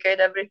overcomplicate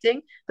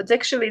everything, but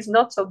actually, it's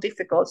not so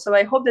difficult. So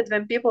I hope that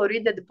when people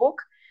read that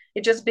book,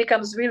 it just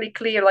becomes really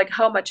clear like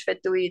how much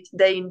fat to eat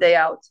day in, day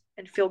out,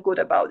 and feel good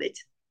about it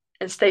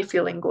and stay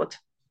feeling good.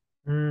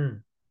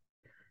 Mm,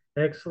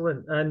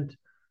 excellent. And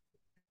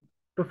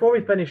before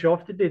we finish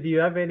off today, do you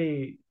have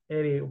any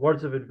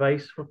words of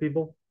advice for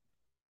people?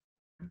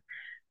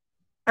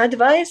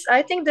 Advice,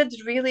 I think that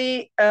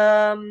really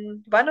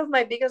one of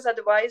my biggest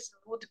advice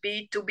would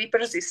be to be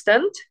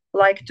persistent,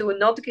 like to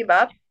not give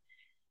up,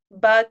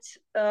 but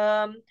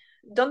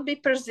don't be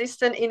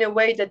persistent in a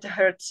way that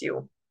hurts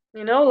you.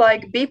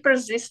 Like be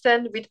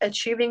persistent with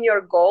achieving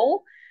your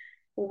goal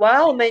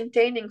while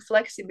maintaining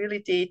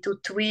flexibility to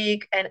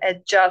tweak and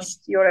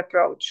adjust your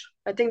approach.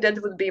 I think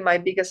that would be my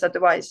biggest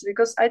advice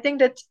because I think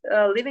that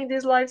living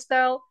this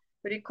lifestyle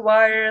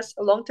requires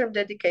long term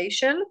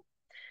dedication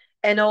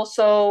and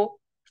also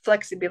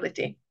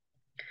flexibility,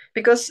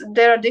 because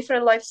there are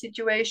different life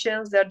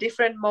situations, there are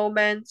different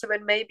moments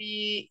when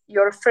maybe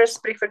your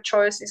first preferred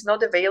choice is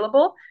not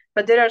available,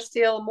 but there are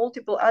still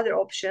multiple other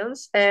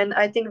options. And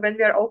I think when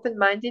we are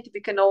open-minded,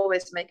 we can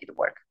always make it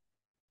work.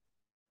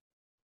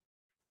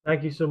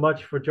 Thank you so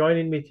much for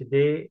joining me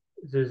today,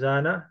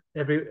 Zuzana.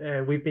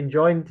 We've been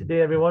joined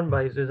today, everyone,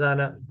 by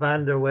Zuzana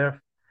van der Werf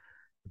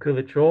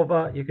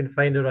Kulichova. You can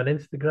find her on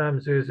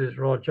Instagram, Zuzu's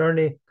Raw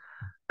Journey.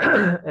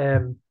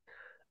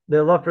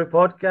 The Love Fruit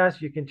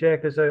podcast, you can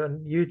check us out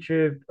on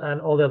YouTube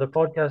and all the other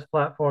podcast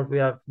platforms. We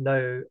have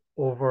now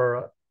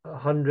over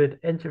 100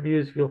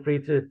 interviews. Feel free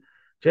to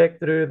check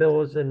through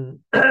those, and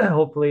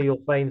hopefully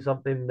you'll find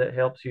something that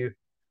helps you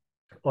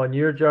on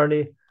your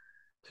journey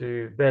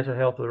to better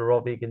health with a raw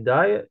vegan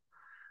diet.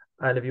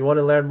 And if you want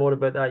to learn more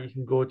about that, you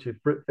can go to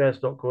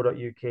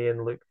fruitfest.co.uk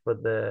and look for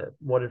the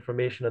more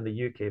information on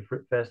the UK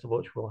Fruit Festival,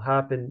 which will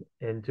happen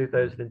in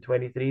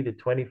 2023, the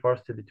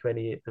 21st to the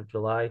 28th of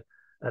July.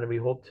 And we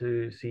hope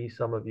to see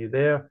some of you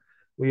there.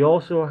 We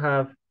also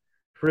have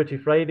Fruity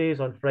Fridays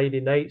on Friday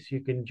nights.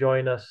 You can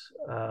join us,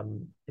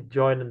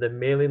 join the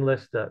mailing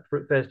list at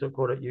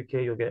fruitfest.co.uk.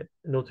 You'll get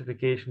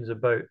notifications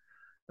about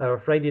our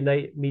Friday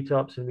night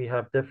meetups, and we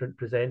have different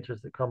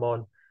presenters that come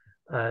on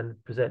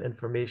and present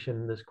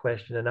information. There's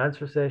question and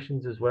answer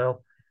sessions as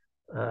well.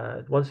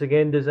 Once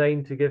again,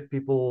 designed to give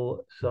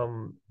people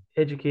some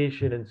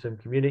education and some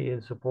community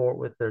and support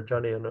with their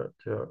journey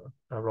to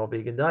a raw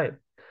vegan diet.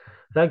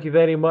 Thank you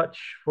very much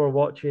for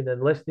watching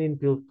and listening.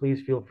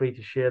 Please feel free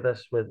to share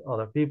this with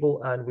other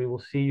people, and we will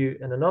see you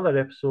in another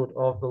episode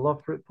of the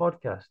Love Fruit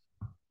podcast.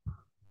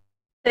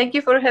 Thank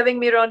you for having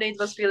me, Ronnie. It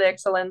was really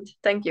excellent.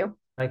 Thank you.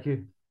 Thank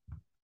you.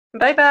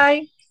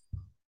 Bye-bye.